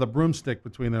run around with a broomstick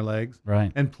between their legs,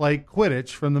 right, and play Quidditch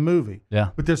from the movie.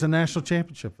 Yeah, but there's a national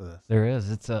championship for this. There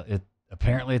is.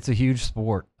 Apparently it's a huge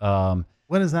sport.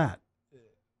 When is that?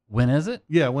 When is it?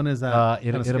 Yeah, when is that?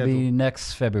 It'll be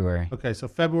next February. Okay, so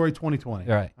February 2020.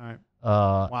 Right. All right.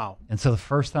 Wow. And so the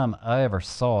first time I ever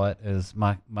saw it is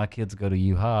my kids go to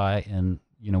U High, and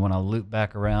when I loop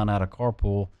back around out of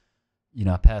carpool,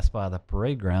 I pass by the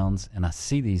parade grounds and I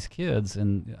see these kids,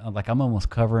 and I'm almost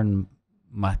covering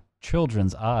my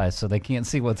children's eyes so they can't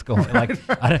see what's going.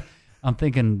 I'm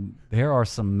thinking there are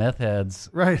some meth heads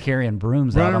carrying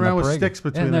brooms running out on around the parade, with sticks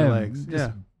between their legs,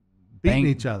 beating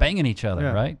each other, banging each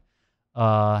other, right?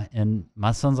 And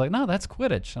my son's like, "No, that's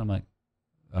Quidditch." I'm like,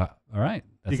 "All right,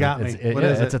 you got me. What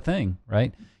is it? It's a thing,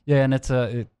 right? Yeah, and it's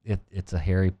a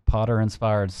Harry Potter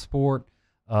inspired sport.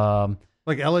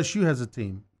 Like LSU has a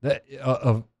team,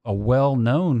 a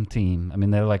well-known team. I mean,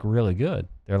 they're really good.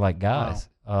 They're like guys.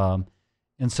 Wow.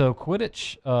 And so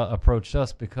Quidditch approached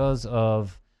us because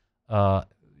of the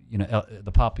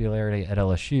popularity at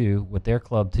LSU with their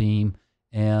club team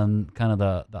and kind of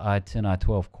the I-10,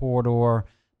 I-12 corridor.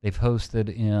 They've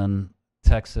hosted in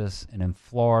Texas and in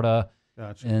Florida.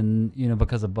 Gotcha. And,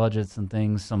 because of budgets and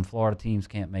things, some Florida teams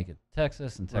can't make it to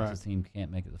Texas and Texas teams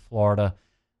can't make it to Florida.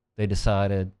 They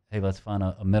decided, hey, let's find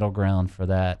a middle ground for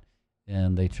that.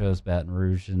 And they chose Baton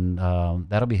Rouge. And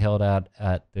that'll be held out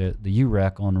at the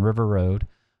UREC on River Road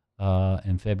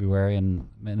in February. And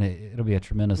it'll be a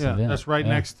tremendous event. That's right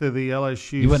next to the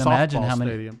LSU you wouldn't softball imagine how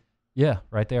many, stadium. Yeah,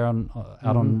 right there out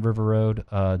on River Road,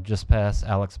 just past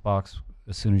Alex Box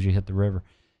as soon as you hit the river.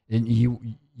 And you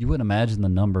wouldn't imagine the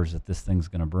numbers that this thing's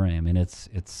going to bring. I mean, it's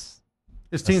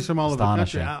teams from all over the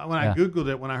country. I Googled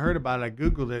it, when I heard about it, I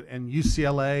Googled it, and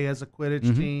UCLA has a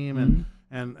Quidditch team,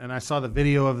 and I saw the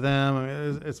video of them. I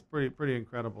mean, it's pretty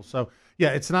incredible. So yeah,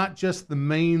 it's not just the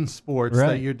main sports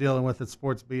that you're dealing with at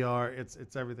Sports BR.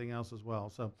 It's everything else as well.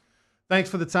 So thanks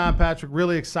for the time, Patrick.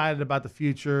 Really excited about the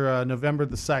future. November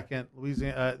the 2nd,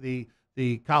 Louisiana,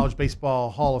 the College Baseball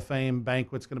Hall of Fame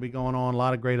banquet's going to be going on. A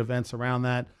lot of great events around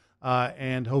that.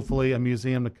 And hopefully a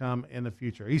museum to come in the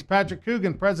future. He's Patrick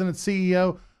Coogan, President and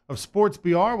CEO of Sports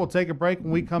BR. We'll take a break. When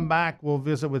we come back, we'll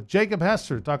visit with Jacob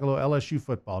Hester, talk a little LSU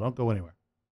football. Don't go anywhere.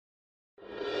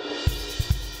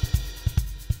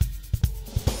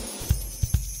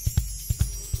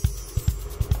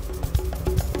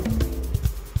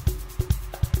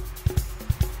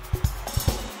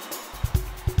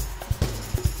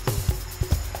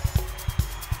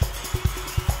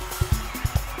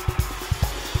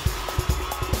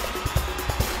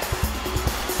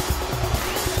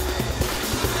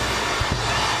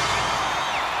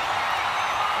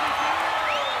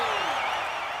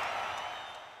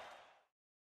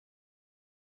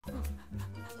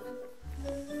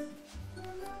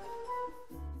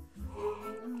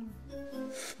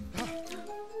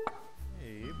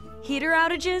 Heater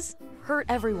outages hurt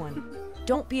everyone.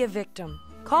 Don't be a victim.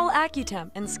 Call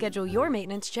AccuTemp and schedule your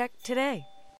maintenance check today.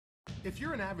 If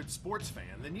you're an avid sports fan,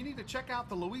 then you need to check out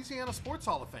the Louisiana Sports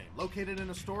Hall of Fame, located in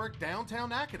historic downtown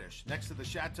Natchitoches, next to the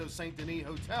Chateau Saint Denis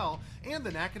Hotel and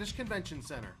the Natchitoches Convention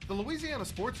Center. The Louisiana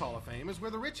Sports Hall of Fame is where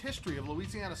the rich history of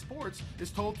Louisiana sports is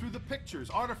told through the pictures,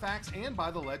 artifacts, and by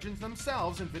the legends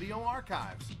themselves in video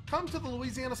archives. Come to the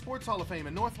Louisiana Sports Hall of Fame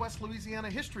and Northwest Louisiana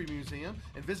History Museum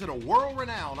and visit a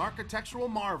world-renowned architectural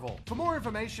marvel. For more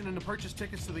information and to purchase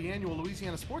tickets to the annual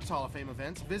Louisiana Sports Hall of Fame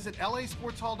events, visit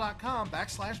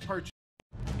lasportshall.com/purchase.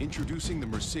 Introducing the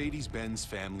Mercedes-Benz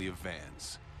family of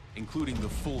vans, including the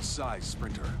full-size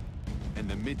Sprinter and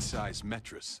the mid-size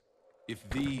Metris. If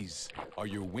these are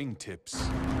your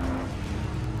wingtips,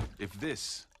 if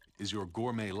this is your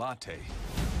gourmet latte,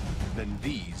 then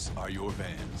these are your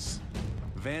vans.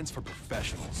 Vans for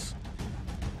professionals.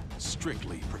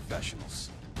 Strictly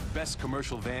professionals. Best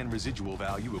commercial van residual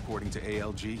value according to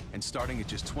ALG, and starting at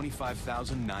just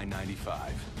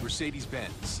 $25,995.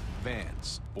 Mercedes-Benz.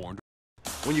 Vans. Born to...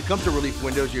 When you come to Relief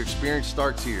Windows, your experience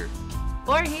starts here.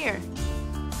 Or here.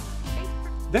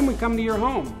 Then we come to your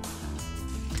home.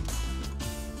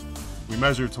 We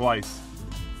measure twice.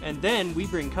 And then we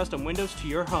bring custom windows to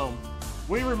your home.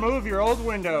 We remove your old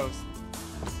windows.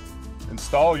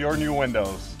 Install your new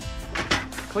windows.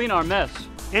 Clean our mess.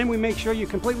 And we make sure you're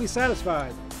completely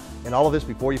satisfied. And all of this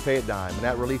before you pay a dime. And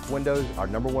at Relief Windows, our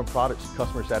 #1 product is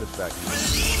customer satisfaction.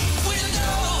 Relief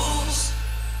Windows.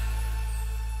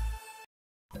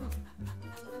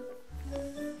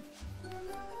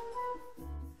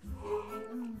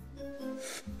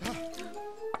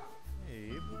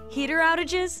 Heater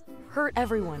outages hurt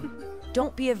everyone.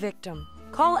 Don't be a victim.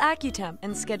 Call AccuTemp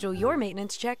and schedule your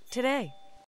maintenance check today.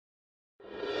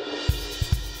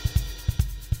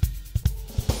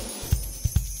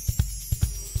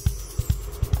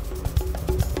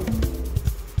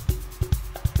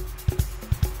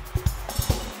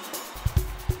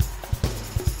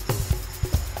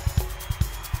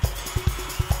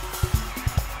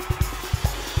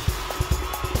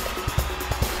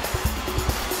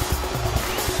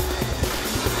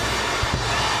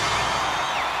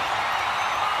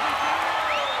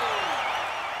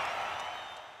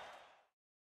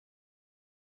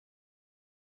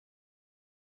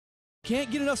 Can't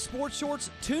get enough sports shorts?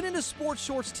 Tune into Sports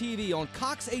Shorts TV on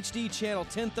Cox HD Channel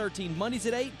 1013 Mondays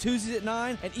at 8, Tuesdays at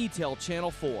 9, and ETEL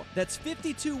Channel 4. That's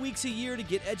 52 weeks a year to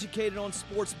get educated on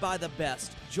sports by the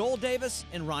best. Joel Davis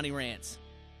and Ronnie Rantz.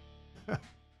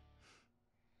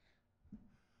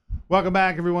 Welcome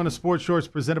back, everyone, to Sports Shorts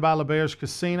presented by LeBear's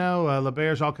Casino.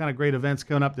 LeBear's, all kind of great events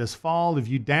coming up this fall. If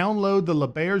you download the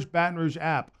LeBear's Baton Rouge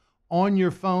app on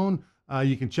your phone,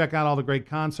 you can check out all the great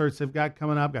concerts they've got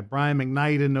coming up. Got Brian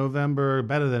McKnight in November,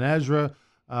 Better Than Ezra,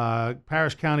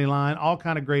 Parish County Line, all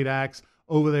kind of great acts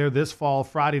over there this fall,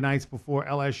 Friday nights before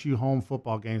LSU home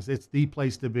football games. It's the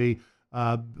place to be,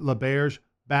 LeBear's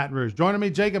Baton Rouge. Joining me,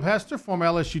 Jacob Hester, former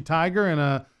LSU Tiger and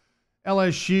a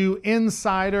LSU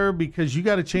insider, because you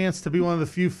got a chance to be one of the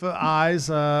few eyes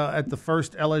at the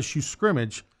first LSU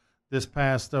scrimmage this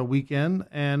past weekend,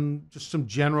 and just some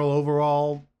general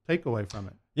overall takeaway from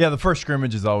it. Yeah, the first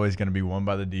scrimmage is always going to be won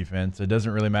by the defense. It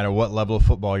doesn't really matter what level of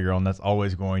football you're on. That's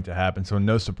always going to happen. So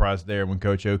no surprise there when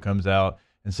Coach O comes out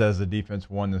and says the defense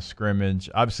won the scrimmage.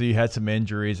 Obviously, you had some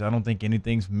injuries. I don't think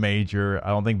anything's major. I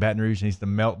don't think Baton Rouge needs to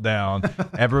melt down.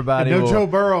 Everybody no Joe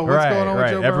Burrow. What's going on with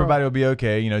Joe Burrow? Everybody will be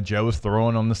okay. You know, Joe was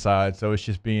throwing on the side, so it's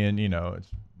just being, you know, it's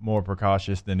more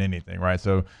precautious than anything, right?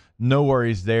 So no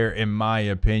worries there, in my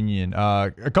opinion.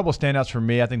 A couple of standouts for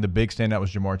me. I think the big standout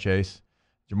was Jamar Chase.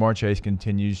 Jamar Chase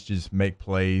continues to just make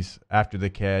plays after the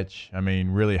catch. I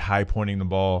mean, really high-pointing the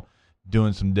ball,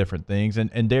 doing some different things.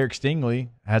 And Derek Stingley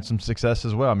had some success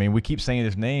as well. I mean, we keep saying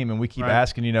his name, and we keep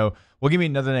asking, you know, well, give me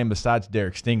another name besides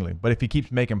Derek Stingley. But if he keeps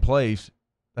making plays,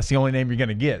 that's the only name you're going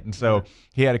to get. And so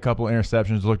he had a couple of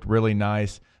interceptions, looked really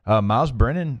nice. Miles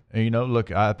Brennan, you know,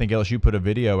 look, I think LSU put a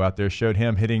video out there, showed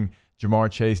him hitting Jamar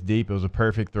Chase deep. It was a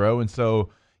perfect throw. And so,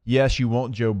 yes, you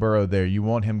want Joe Burrow there. You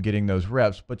want him getting those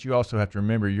reps, but you also have to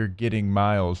remember you're getting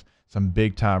Miles some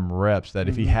big-time reps that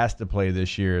if he has to play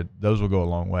this year, those will go a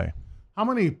long way. How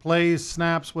many plays,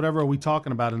 snaps, whatever are we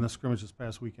talking about in this scrimmage this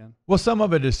past weekend? Well, some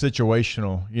of it is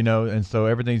situational, you know, and so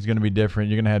everything's going to be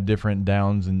different. You're going to have different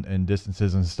downs and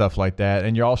distances and stuff like that,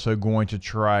 and you're also going to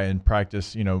try and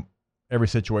practice, you know, every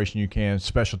situation you can,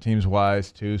 special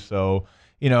teams-wise too. So,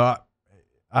 you know,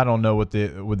 I don't know what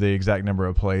the exact number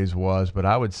of plays was, but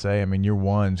I would say, I mean, your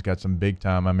one's got some big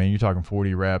time. I mean, you're talking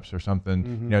 40 reps or something,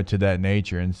 you know, to that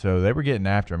nature. And so they were getting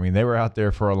after. I mean, they were out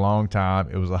there for a long time.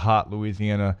 It was a hot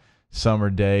Louisiana summer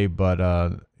day, but,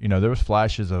 you know, there was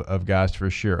flashes of guys for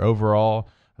sure. Overall,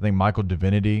 I think Michael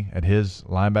Divinity at his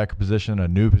linebacker position, a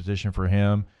new position for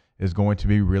him, is going to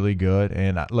be really good.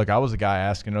 And look, I was a guy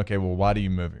asking, okay, well, why do you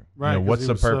move him? Right. You know, what's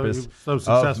the purpose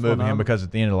of moving him? Because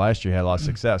at the end of last year, he had a lot of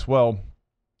success. Well,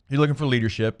 you're looking for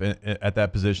leadership at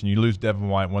that position. You lose Devin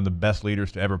White, one of the best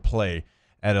leaders to ever play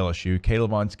at LSU.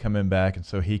 Caleb Vaughn's coming back, and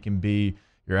so he can be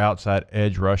your outside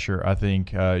edge rusher. I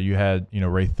think you had, you know,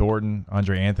 Ray Thornton,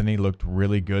 Andre Anthony looked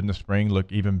really good in the spring,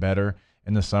 looked even better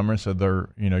in the summer. So they're,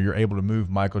 you know, you're able to move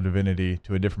Michael Divinity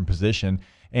to a different position.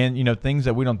 And, you know, things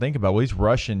that we don't think about. Well, he's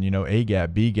rushing, you know, A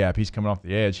gap, B gap. He's coming off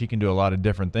the edge. He can do a lot of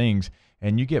different things.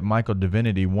 And you get Michael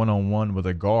Divinity one-on-one with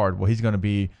a guard. Well, he's going to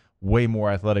be way more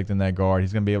athletic than that guard.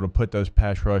 He's going to be able to put those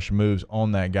pass rush moves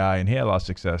on that guy, and he had a lot of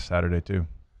success Saturday too.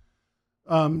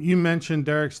 You mentioned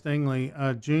Derek Stingley,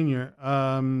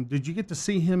 Jr. Did you get to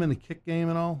see him in the kick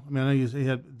game at all? I mean, I know he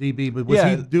had DB, but was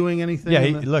he doing anything?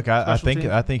 Yeah, look, I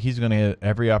think he's going to get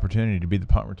every opportunity to be the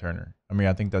punt returner. I mean,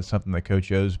 I think that's something that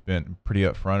Coach O's been pretty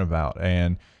upfront about,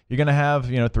 and you're going to have,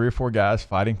 you know, 3 or 4 guys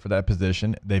fighting for that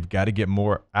position. They've got to get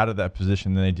more out of that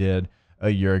position than they did a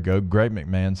year ago. Greg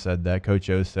McMahon said that, Coach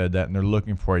O said that, and they're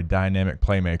looking for a dynamic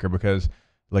playmaker because,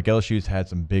 like, LSU's had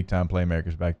some big-time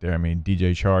playmakers back there. I mean,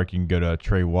 DJ Chark, you can go to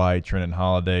Trey White, Trenton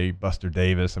Holiday, Buster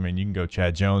Davis. I mean, you can go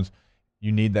Chad Jones.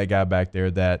 You need that guy back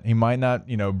there that he might not,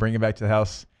 you know, bring it back to the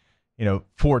house,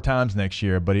 4 times next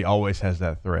year, but he always has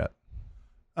that threat.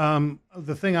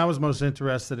 The thing I was most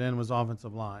interested in was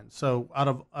offensive line. So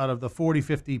out of the 40,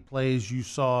 50 plays you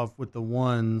saw with the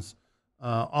ones,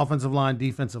 offensive line,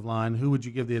 defensive line, who would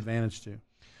you give the advantage to?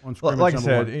 Like I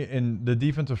said, in the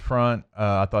defensive front,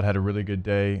 I thought had a really good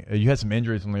day. You had some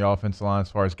injuries on the offensive line as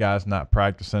far as guys not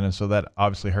practicing, and so that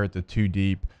obviously hurt the 2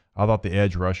 deep. I thought the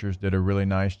edge rushers did a really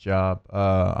nice job.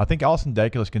 I think Austin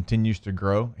Deculus continues to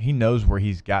grow. He knows where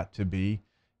he's got to be,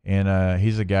 and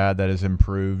he's a guy that has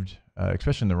improved,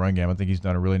 especially in the run game. I think he's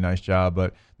done a really nice job,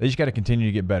 but they just got to continue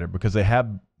to get better because they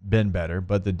have been better,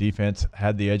 but the defense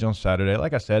had the edge on Saturday.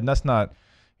 Like I said, and that's not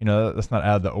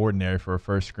out of the ordinary for a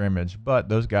first scrimmage, but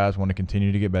those guys want to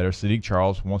continue to get better. Sadiq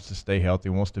Charles wants to stay healthy,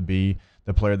 wants to be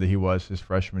the player that he was his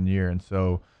freshman year, and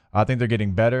so I think they're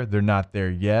getting better. They're not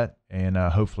there yet, and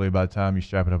hopefully by the time you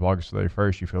strap it up August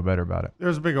 31st, you feel better about it. There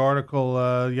was a big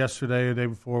article yesterday or the day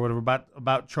before, whatever,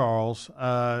 about Charles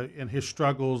and his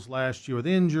struggles last year with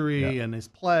injury and his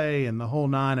play and the whole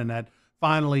nine, and that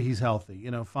finally he's healthy.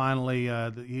 Finally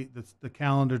the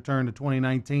calendar turned to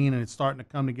 2019, and it's starting to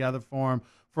come together for him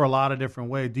for a lot of different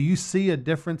ways. Do you see a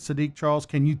different Sadiq Charles?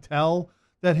 Can you tell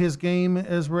that his game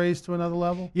is raised to another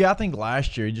level? Yeah, I think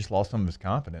last year he just lost some of his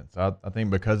confidence. I think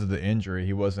because of the injury,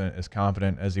 he wasn't as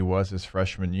confident as he was his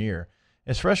freshman year.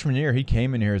 His freshman year, he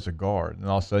came in here as a guard, and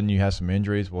all of a sudden you have some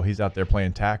injuries. Well, he's out there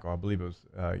playing tackle. I believe it was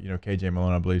KJ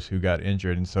Malone, I believe, who got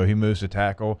injured, and so he moves to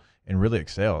tackle and really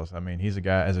excels. I mean, he's a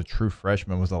guy, as a true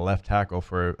freshman, was a left tackle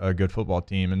for a good football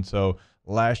team, and so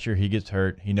last year he gets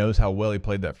hurt. He knows how well he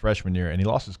played that freshman year, and he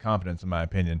lost his confidence, in my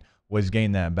opinion. Well, he's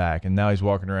gained that back, and now he's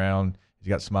walking around. He's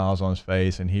got smiles on his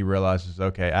face, and he realizes,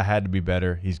 okay, I had to be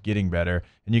better. He's getting better,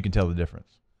 and you can tell the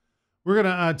difference. We're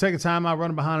going to take a time out,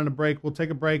 running behind on a break. We'll take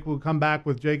a break. We'll come back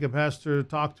with Jacob Hester,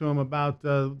 talk to him about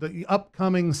the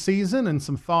upcoming season and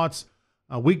some thoughts.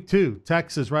 Week 2,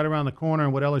 Texas right around the corner,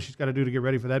 and what LSU's got to do to get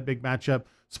ready for that big matchup.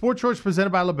 Sports Shorts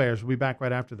presented by LeBears. We'll be back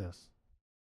right after this.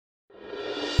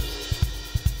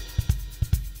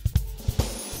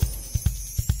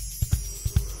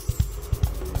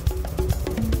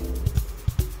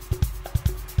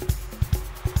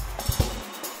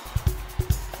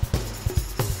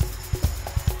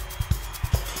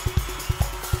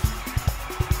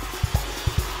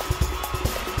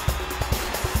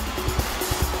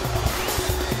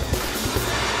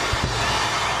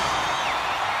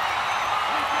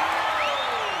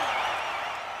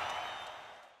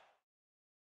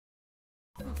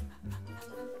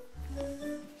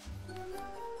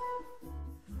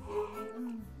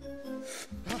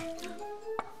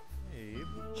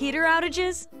 Heater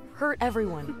outages hurt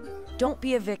everyone. Don't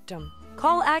be a victim.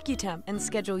 Call AccuTemp and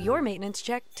schedule your maintenance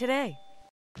check today.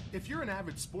 If you're an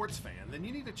avid sports fan, then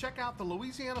you need to check out the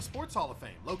Louisiana Sports Hall of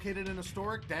Fame, located in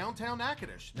historic downtown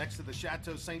Natchitoches, next to the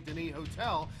Chateau Saint Denis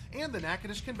Hotel and the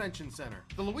Natchitoches Convention Center.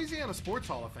 The Louisiana Sports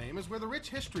Hall of Fame is where the rich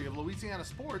history of Louisiana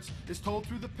sports is told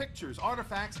through the pictures,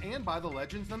 artifacts, and by the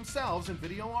legends themselves in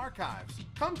video archives.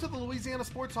 Come to the Louisiana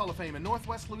Sports Hall of Fame and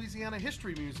Northwest Louisiana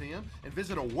History Museum and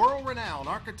visit a world-renowned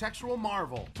architectural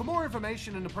marvel. For more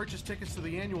information and to purchase tickets to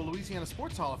the annual Louisiana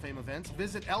Sports Hall of Fame events,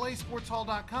 visit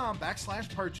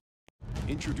lasportshall.com/purchase.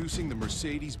 Introducing the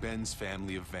Mercedes-Benz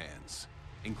family of vans,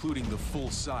 including the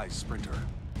full-size Sprinter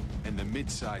and the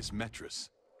mid-size Metris.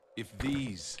 If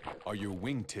these are your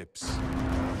wingtips,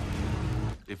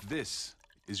 if this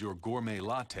is your gourmet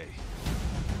latte,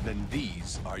 then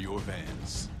these are your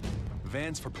vans.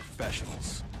 Vans for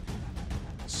professionals.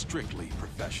 Strictly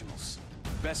professionals.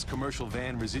 Best commercial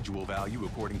van residual value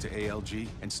according to ALG,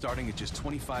 and starting at just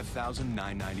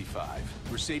 $25,995.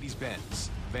 Mercedes-Benz.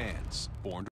 Vans.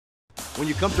 Born to... When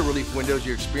you come to Relief Windows,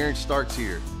 your experience starts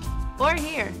here. Or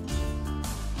here.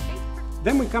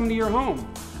 Then we come to your home.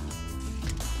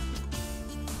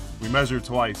 We measure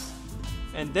twice.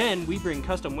 And then we bring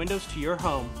custom windows to your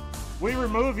home. We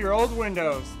remove your old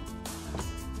windows.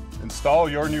 Install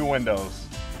your new windows.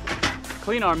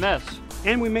 Clean our mess.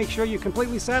 And we make sure you're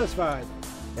completely satisfied.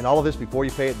 And all of this before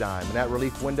you pay a dime. And at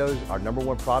Relief Windows, our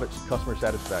 #1 product is customer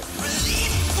satisfaction.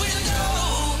 Relief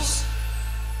Windows.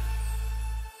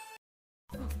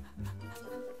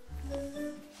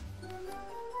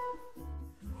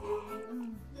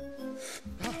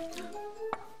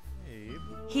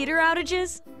 Heater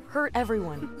outages hurt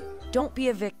everyone. Don't be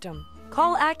a victim.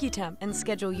 Call AccuTemp and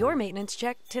schedule your maintenance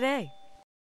check today.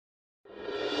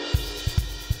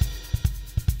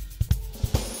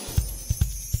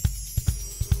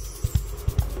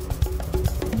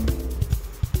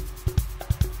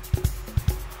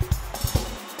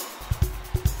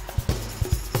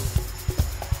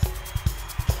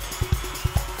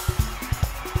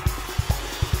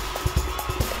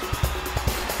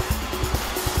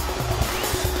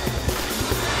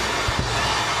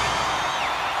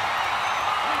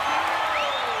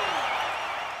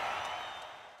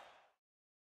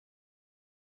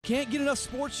 Can't get enough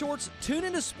sports shorts? Tune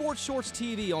into Sports Shorts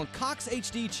TV on Cox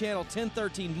HD Channel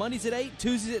 1013 Mondays at 8,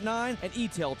 Tuesdays at 9, and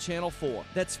ETEL Channel 4.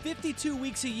 That's 52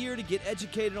 weeks a year to get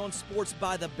educated on sports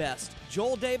by the best.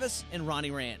 Joel Davis and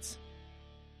Ronnie Rantz.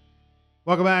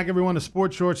 Welcome back, everyone, to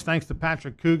Sports Shorts. Thanks to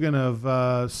Patrick Coogan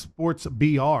of Sports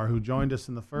BR, who joined us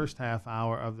in the first half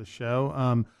hour of the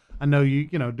show. I know you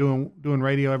doing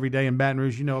radio every day in Baton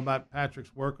Rouge. You know about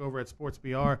Patrick's work over at Sports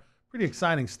BR. Pretty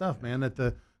exciting stuff, man. That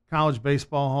the College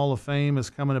Baseball Hall of Fame is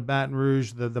coming to Baton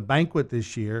Rouge. The banquet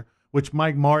this year, which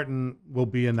Mike Martin will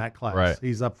be in that class. Right.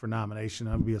 He's up for nomination.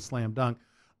 That'll be a slam dunk.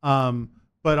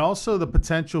 But also the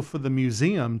potential for the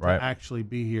museum to actually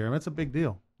be here. I mean, it's a big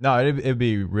deal. No, it'd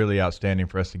be really outstanding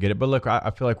for us to get it. But look, I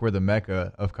feel like we're the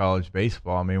mecca of college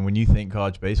baseball. I mean, when you think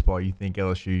college baseball, you think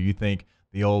LSU, you think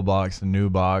the old box, the new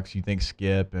box, you think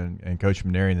Skip and Coach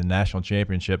Maneri in the national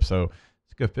championship. So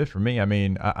it's a good fit for me. I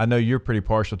mean, I know you're pretty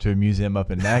partial to a museum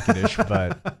up in Natchitoches,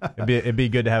 but it'd be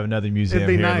good to have another museum. It'd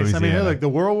be here nice. in I mean, Louisiana. look, the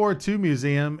World War II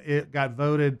museum, it got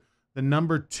voted the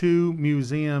number 2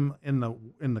 museum in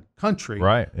the country,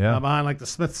 right? Yeah, behind like the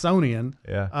Smithsonian.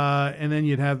 Yeah, and then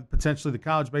you'd have potentially the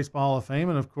College Baseball Hall of Fame,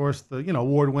 and of course the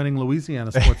award-winning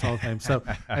Louisiana Sports Hall of Fame. So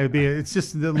it's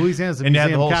just the Louisiana's the and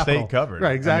museum you have the whole capital. state covered,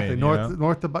 right? Exactly, I mean,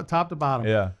 north to top to bottom.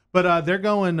 Yeah. But they're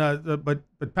going.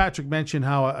 But Patrick mentioned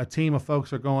how a team of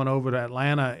folks are going over to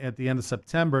Atlanta at the end of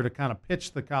September to kind of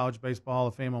pitch the College Baseball Hall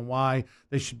of Fame and why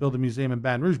they should build a museum in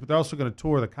Baton Rouge. But they're also going to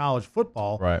tour the College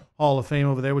Football Hall of Fame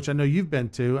over there, which I know you've been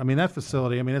to. I mean, that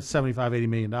facility. I mean, it's $75-80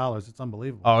 million. It's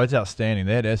unbelievable. Oh, it's outstanding.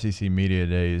 They had SEC Media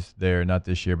Days there, not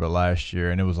this year, but last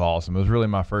year, and it was awesome. It was really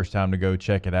my first time to go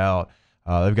check it out.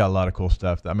 They've got a lot of cool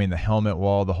stuff. I mean, the helmet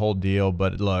wall, the whole deal.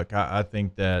 But look, I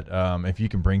think that if you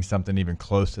can bring something even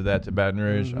close to that to Baton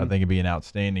Rouge, I think it'd be an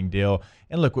outstanding deal.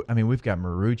 And look, I mean, we've got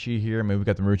Marucci here. I mean, we've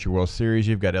got the Marucci World Series.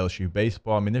 You've got LSU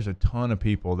baseball. I mean, there's a ton of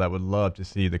people that would love to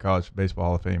see the College Baseball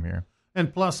Hall of Fame here.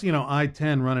 And plus,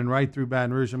 I-10 running right through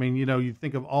Baton Rouge. I mean, you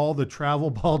think of all the travel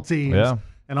ball teams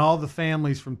and all the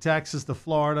families from Texas to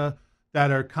Florida that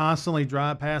are constantly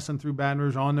passing through Baton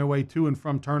Rouge on their way to and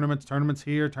from tournaments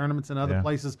here, tournaments in other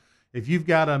places. If you've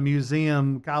got a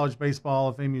museum, College Baseball Hall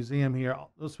of Fame museum here,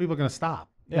 those people are going to stop.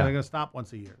 They're going to stop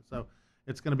once a year. So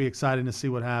it's going to be exciting to see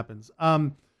what happens.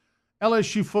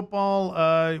 LSU football,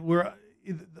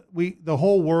 the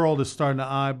whole world is starting to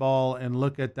eyeball and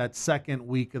look at that second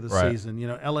week of the season.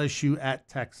 LSU at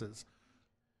Texas.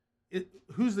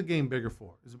 Who's the game bigger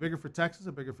for? Is it bigger for Texas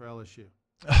or bigger for LSU?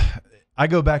 I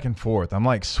go back and forth. I'm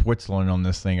like Switzerland on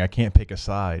this thing. I can't pick a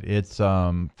side. It's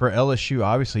for LSU,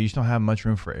 obviously, you just don't have much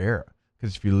room for error.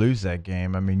 Because if you lose that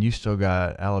game, I mean, you still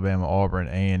got Alabama, Auburn,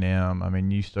 A&M. I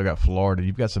mean, you still got Florida.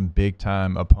 You've got some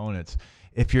big-time opponents.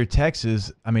 If you're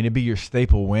Texas, I mean, it'd be your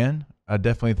staple win. I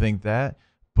definitely think that.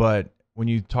 But when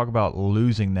you talk about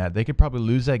losing that, they could probably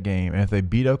lose that game. And if they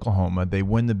beat Oklahoma, they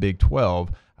win the Big 12.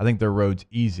 I think their road's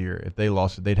easier. If they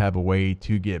lost it, they'd have a way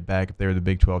to get back if they were the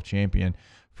Big 12 champion.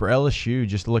 For LSU,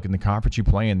 just look in the conference you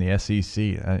play in, the SEC.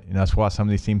 And that's why some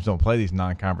of these teams don't play these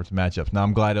non-conference matchups. Now,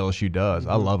 I'm glad LSU does.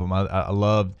 I love them. I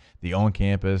love the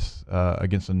on-campus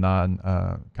against a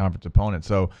non-conference opponent.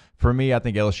 So, for me, I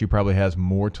think LSU probably has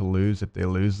more to lose if they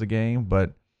lose the game.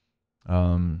 But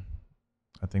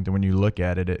I think that when you look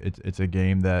at it, it's a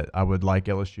game that I would like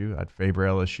LSU. I'd favor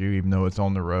LSU, even though it's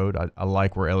on the road. I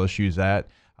like where LSU's at.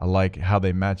 I like how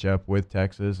they match up with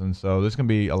Texas, and so there's going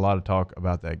to be a lot of talk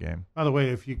about that game. By the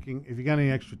way, if you got any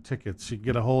extra tickets you can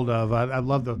get a hold of, I'd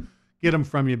love to get them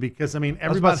from you because, I mean, everybody. I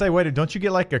was about to say, wait, don't you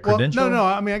get like a credential? Well, no.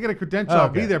 I mean, I get a credential. I'll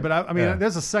be there, but I mean,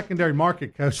 there's a secondary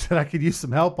market coach that I could use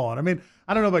some help on. I mean,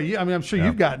 I don't know about you. I mean, I'm sure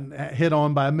you've gotten hit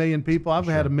on by a million people. I've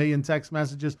had a million text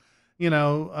messages.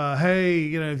 Hey,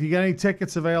 if you got any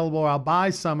tickets available, I'll buy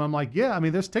some. I'm like, yeah, I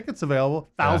mean, there's tickets available,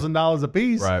 $1,000 a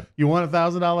piece. Right. You want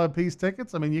 $1,000 a piece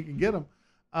tickets? I mean, you can get them.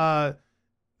 I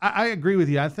agree with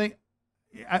you. I think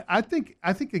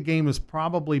the game is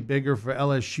probably bigger for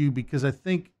LSU because I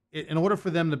think in order for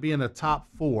them to be in the top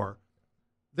 4,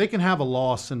 they can have a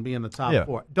loss and be in the top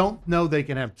 4. Don't know they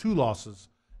can have 2 losses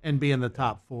and be in the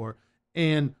top 4.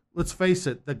 And let's face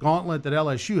it, the gauntlet that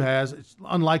LSU has, it's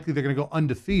unlikely they're going to go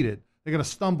undefeated. They're going to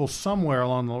stumble somewhere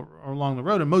along the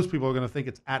road, and most people are going to think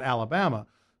it's at Alabama.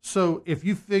 So if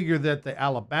you figure that the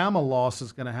Alabama loss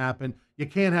is going to happen, you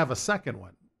can't have a second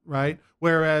one, right?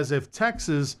 Whereas if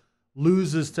Texas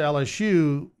loses to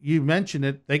LSU, you mentioned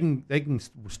it, they can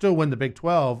still win the Big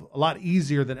 12 a lot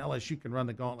easier than LSU can run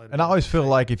the gauntlet. And I always feel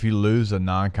like if you lose a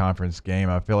non-conference game,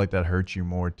 I feel like that hurts you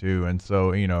more too. And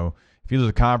so, If you lose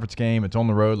a conference game, it's on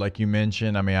the road, like you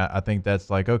mentioned. I mean, I think that's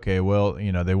like, okay, well,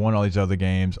 they won all these other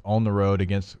games on the road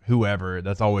against whoever.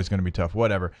 That's always going to be tough,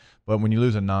 whatever. But when you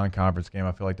lose a non-conference game,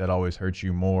 I feel like that always hurts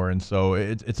you more. And so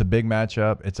it's a big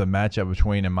matchup. It's a matchup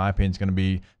between, in my opinion, it's going to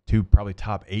be two probably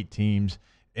top 8 teams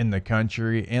in the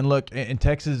country. And look, and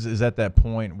Texas is at that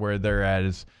point where they're at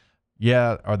is,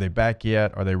 yeah, are they back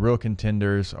yet? Are they real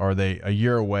contenders? Are they a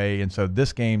year away? And so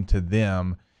this game to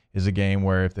them is a game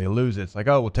where if they lose it, it's like,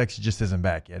 oh, well, Texas just isn't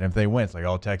back yet. And if they win, it's like,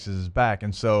 oh, Texas is back.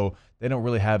 And so they don't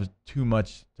really have too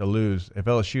much to lose. If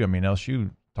LSU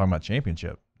talking about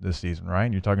championship this season, right?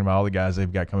 You're talking about all the guys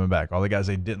they've got coming back, all the guys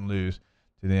they didn't lose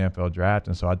to the NFL draft.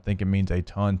 And so I think it means a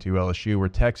ton to LSU, where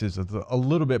Texas is a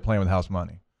little bit playing with house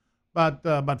money.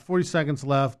 About 40 seconds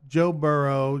left. Joe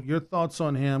Burrow, your thoughts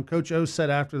on him? Coach O said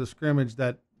after the scrimmage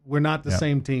that we're not the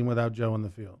same team without Joe in the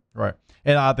field. Right.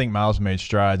 And I think Miles made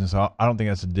strides, and so I don't think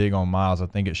that's a dig on Miles. I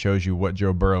think it shows you what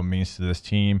Joe Burrow means to this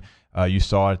team. You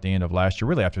saw at the end of last year,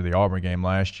 really after the Auburn game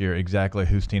last year, exactly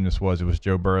whose team this was. It was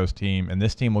Joe Burrow's team, and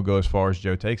this team will go as far as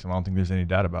Joe takes them. I don't think there's any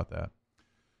doubt about that.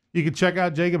 You can check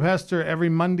out Jacob Hester every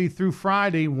Monday through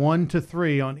Friday, 1 to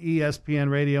 3 on ESPN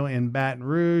Radio in Baton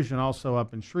Rouge and also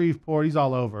up in Shreveport. He's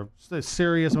all over.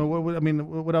 Serious.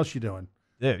 What else you doing?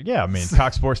 Yeah, I mean,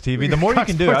 Cox Sports TV. The more you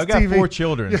can do. I've got 4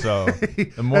 children, so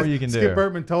the more you can do. Skip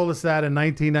Bertman told us that in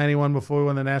 1991 before we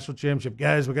won the national championship.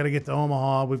 Guys, we got to get to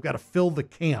Omaha. We've got to fill the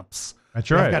camps. That's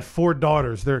right. I've got 4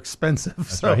 daughters. They're expensive.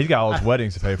 That's right. He's got all his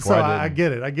weddings to pay for. So I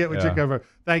get it. I get what you're covering.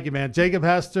 Thank you, man. Jacob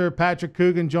Hester, Patrick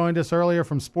Coogan joined us earlier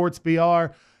from Sports BR.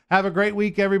 Have a great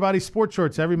week, everybody. Sports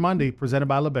Shorts every Monday, presented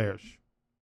by LeBears.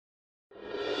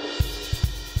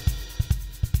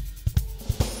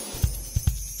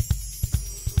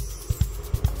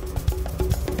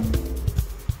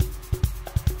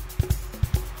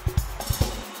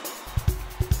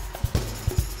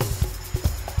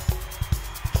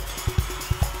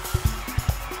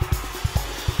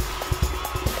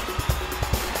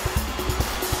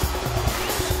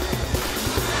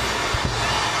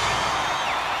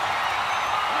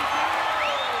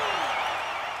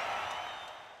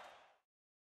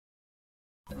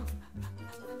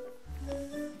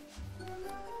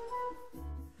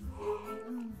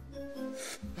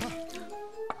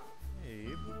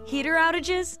 Heater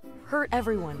outages hurt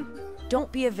everyone. Don't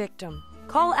be a victim.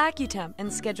 Call AccuTemp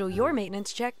and schedule your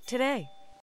maintenance check today.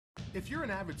 If you're an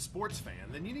avid sports fan,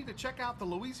 then you need to check out the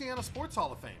Louisiana Sports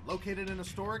Hall of Fame, located in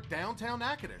historic downtown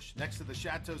Natchitoches, next to the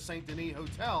Chateau St. Denis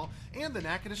Hotel and the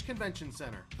Natchitoches Convention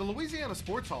Center. The Louisiana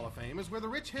Sports Hall of Fame is where the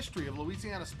rich history of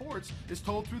Louisiana sports is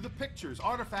told through the pictures,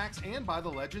 artifacts, and by the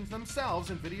legends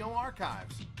themselves in video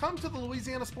archives. Come to the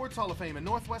Louisiana Sports Hall of Fame and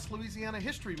Northwest Louisiana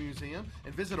History Museum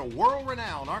and visit a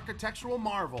world-renowned architectural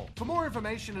marvel. For more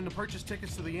information and to purchase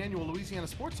tickets to the annual Louisiana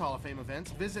Sports Hall of Fame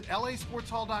events, visit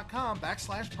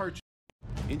lasportshall.com/purchase.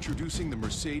 Introducing the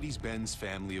Mercedes-Benz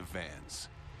family of vans,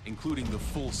 including the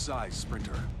full-size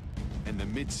Sprinter and the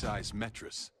mid-size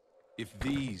Metris. If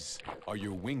these are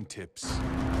your wingtips,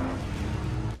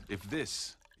 if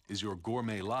this is your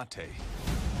gourmet latte,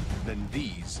 then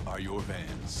these are your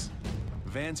vans.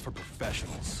 Vans for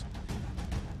professionals.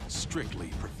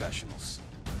 Strictly professionals.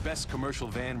 Best commercial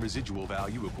van residual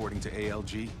value according to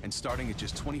ALG, and starting at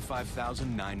just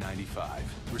 $25,995.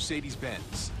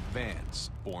 Mercedes-Benz. Vans.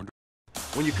 Born to...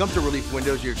 When you come to Relief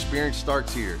Windows, your experience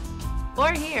starts here.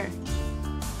 Or here.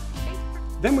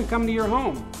 Then we come to your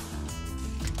home.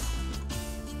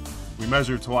 We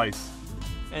measure twice.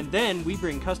 And then we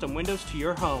bring custom windows to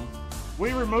your home.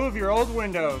 We remove your old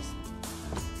windows.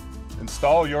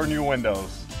 Install your new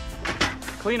windows.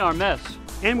 Clean our mess.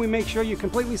 And we make sure you're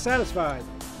completely satisfied.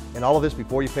 And all of this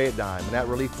before you pay a dime. And at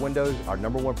Relief Windows, our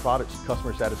 #1 product is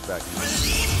customer satisfaction.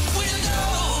 Relief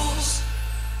Windows.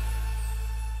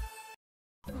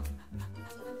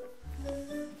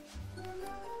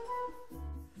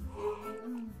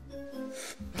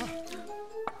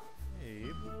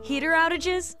 Heater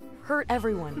outages hurt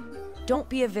everyone. Don't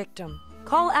be a victim.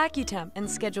 Call AccuTemp and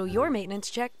schedule your maintenance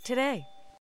check today.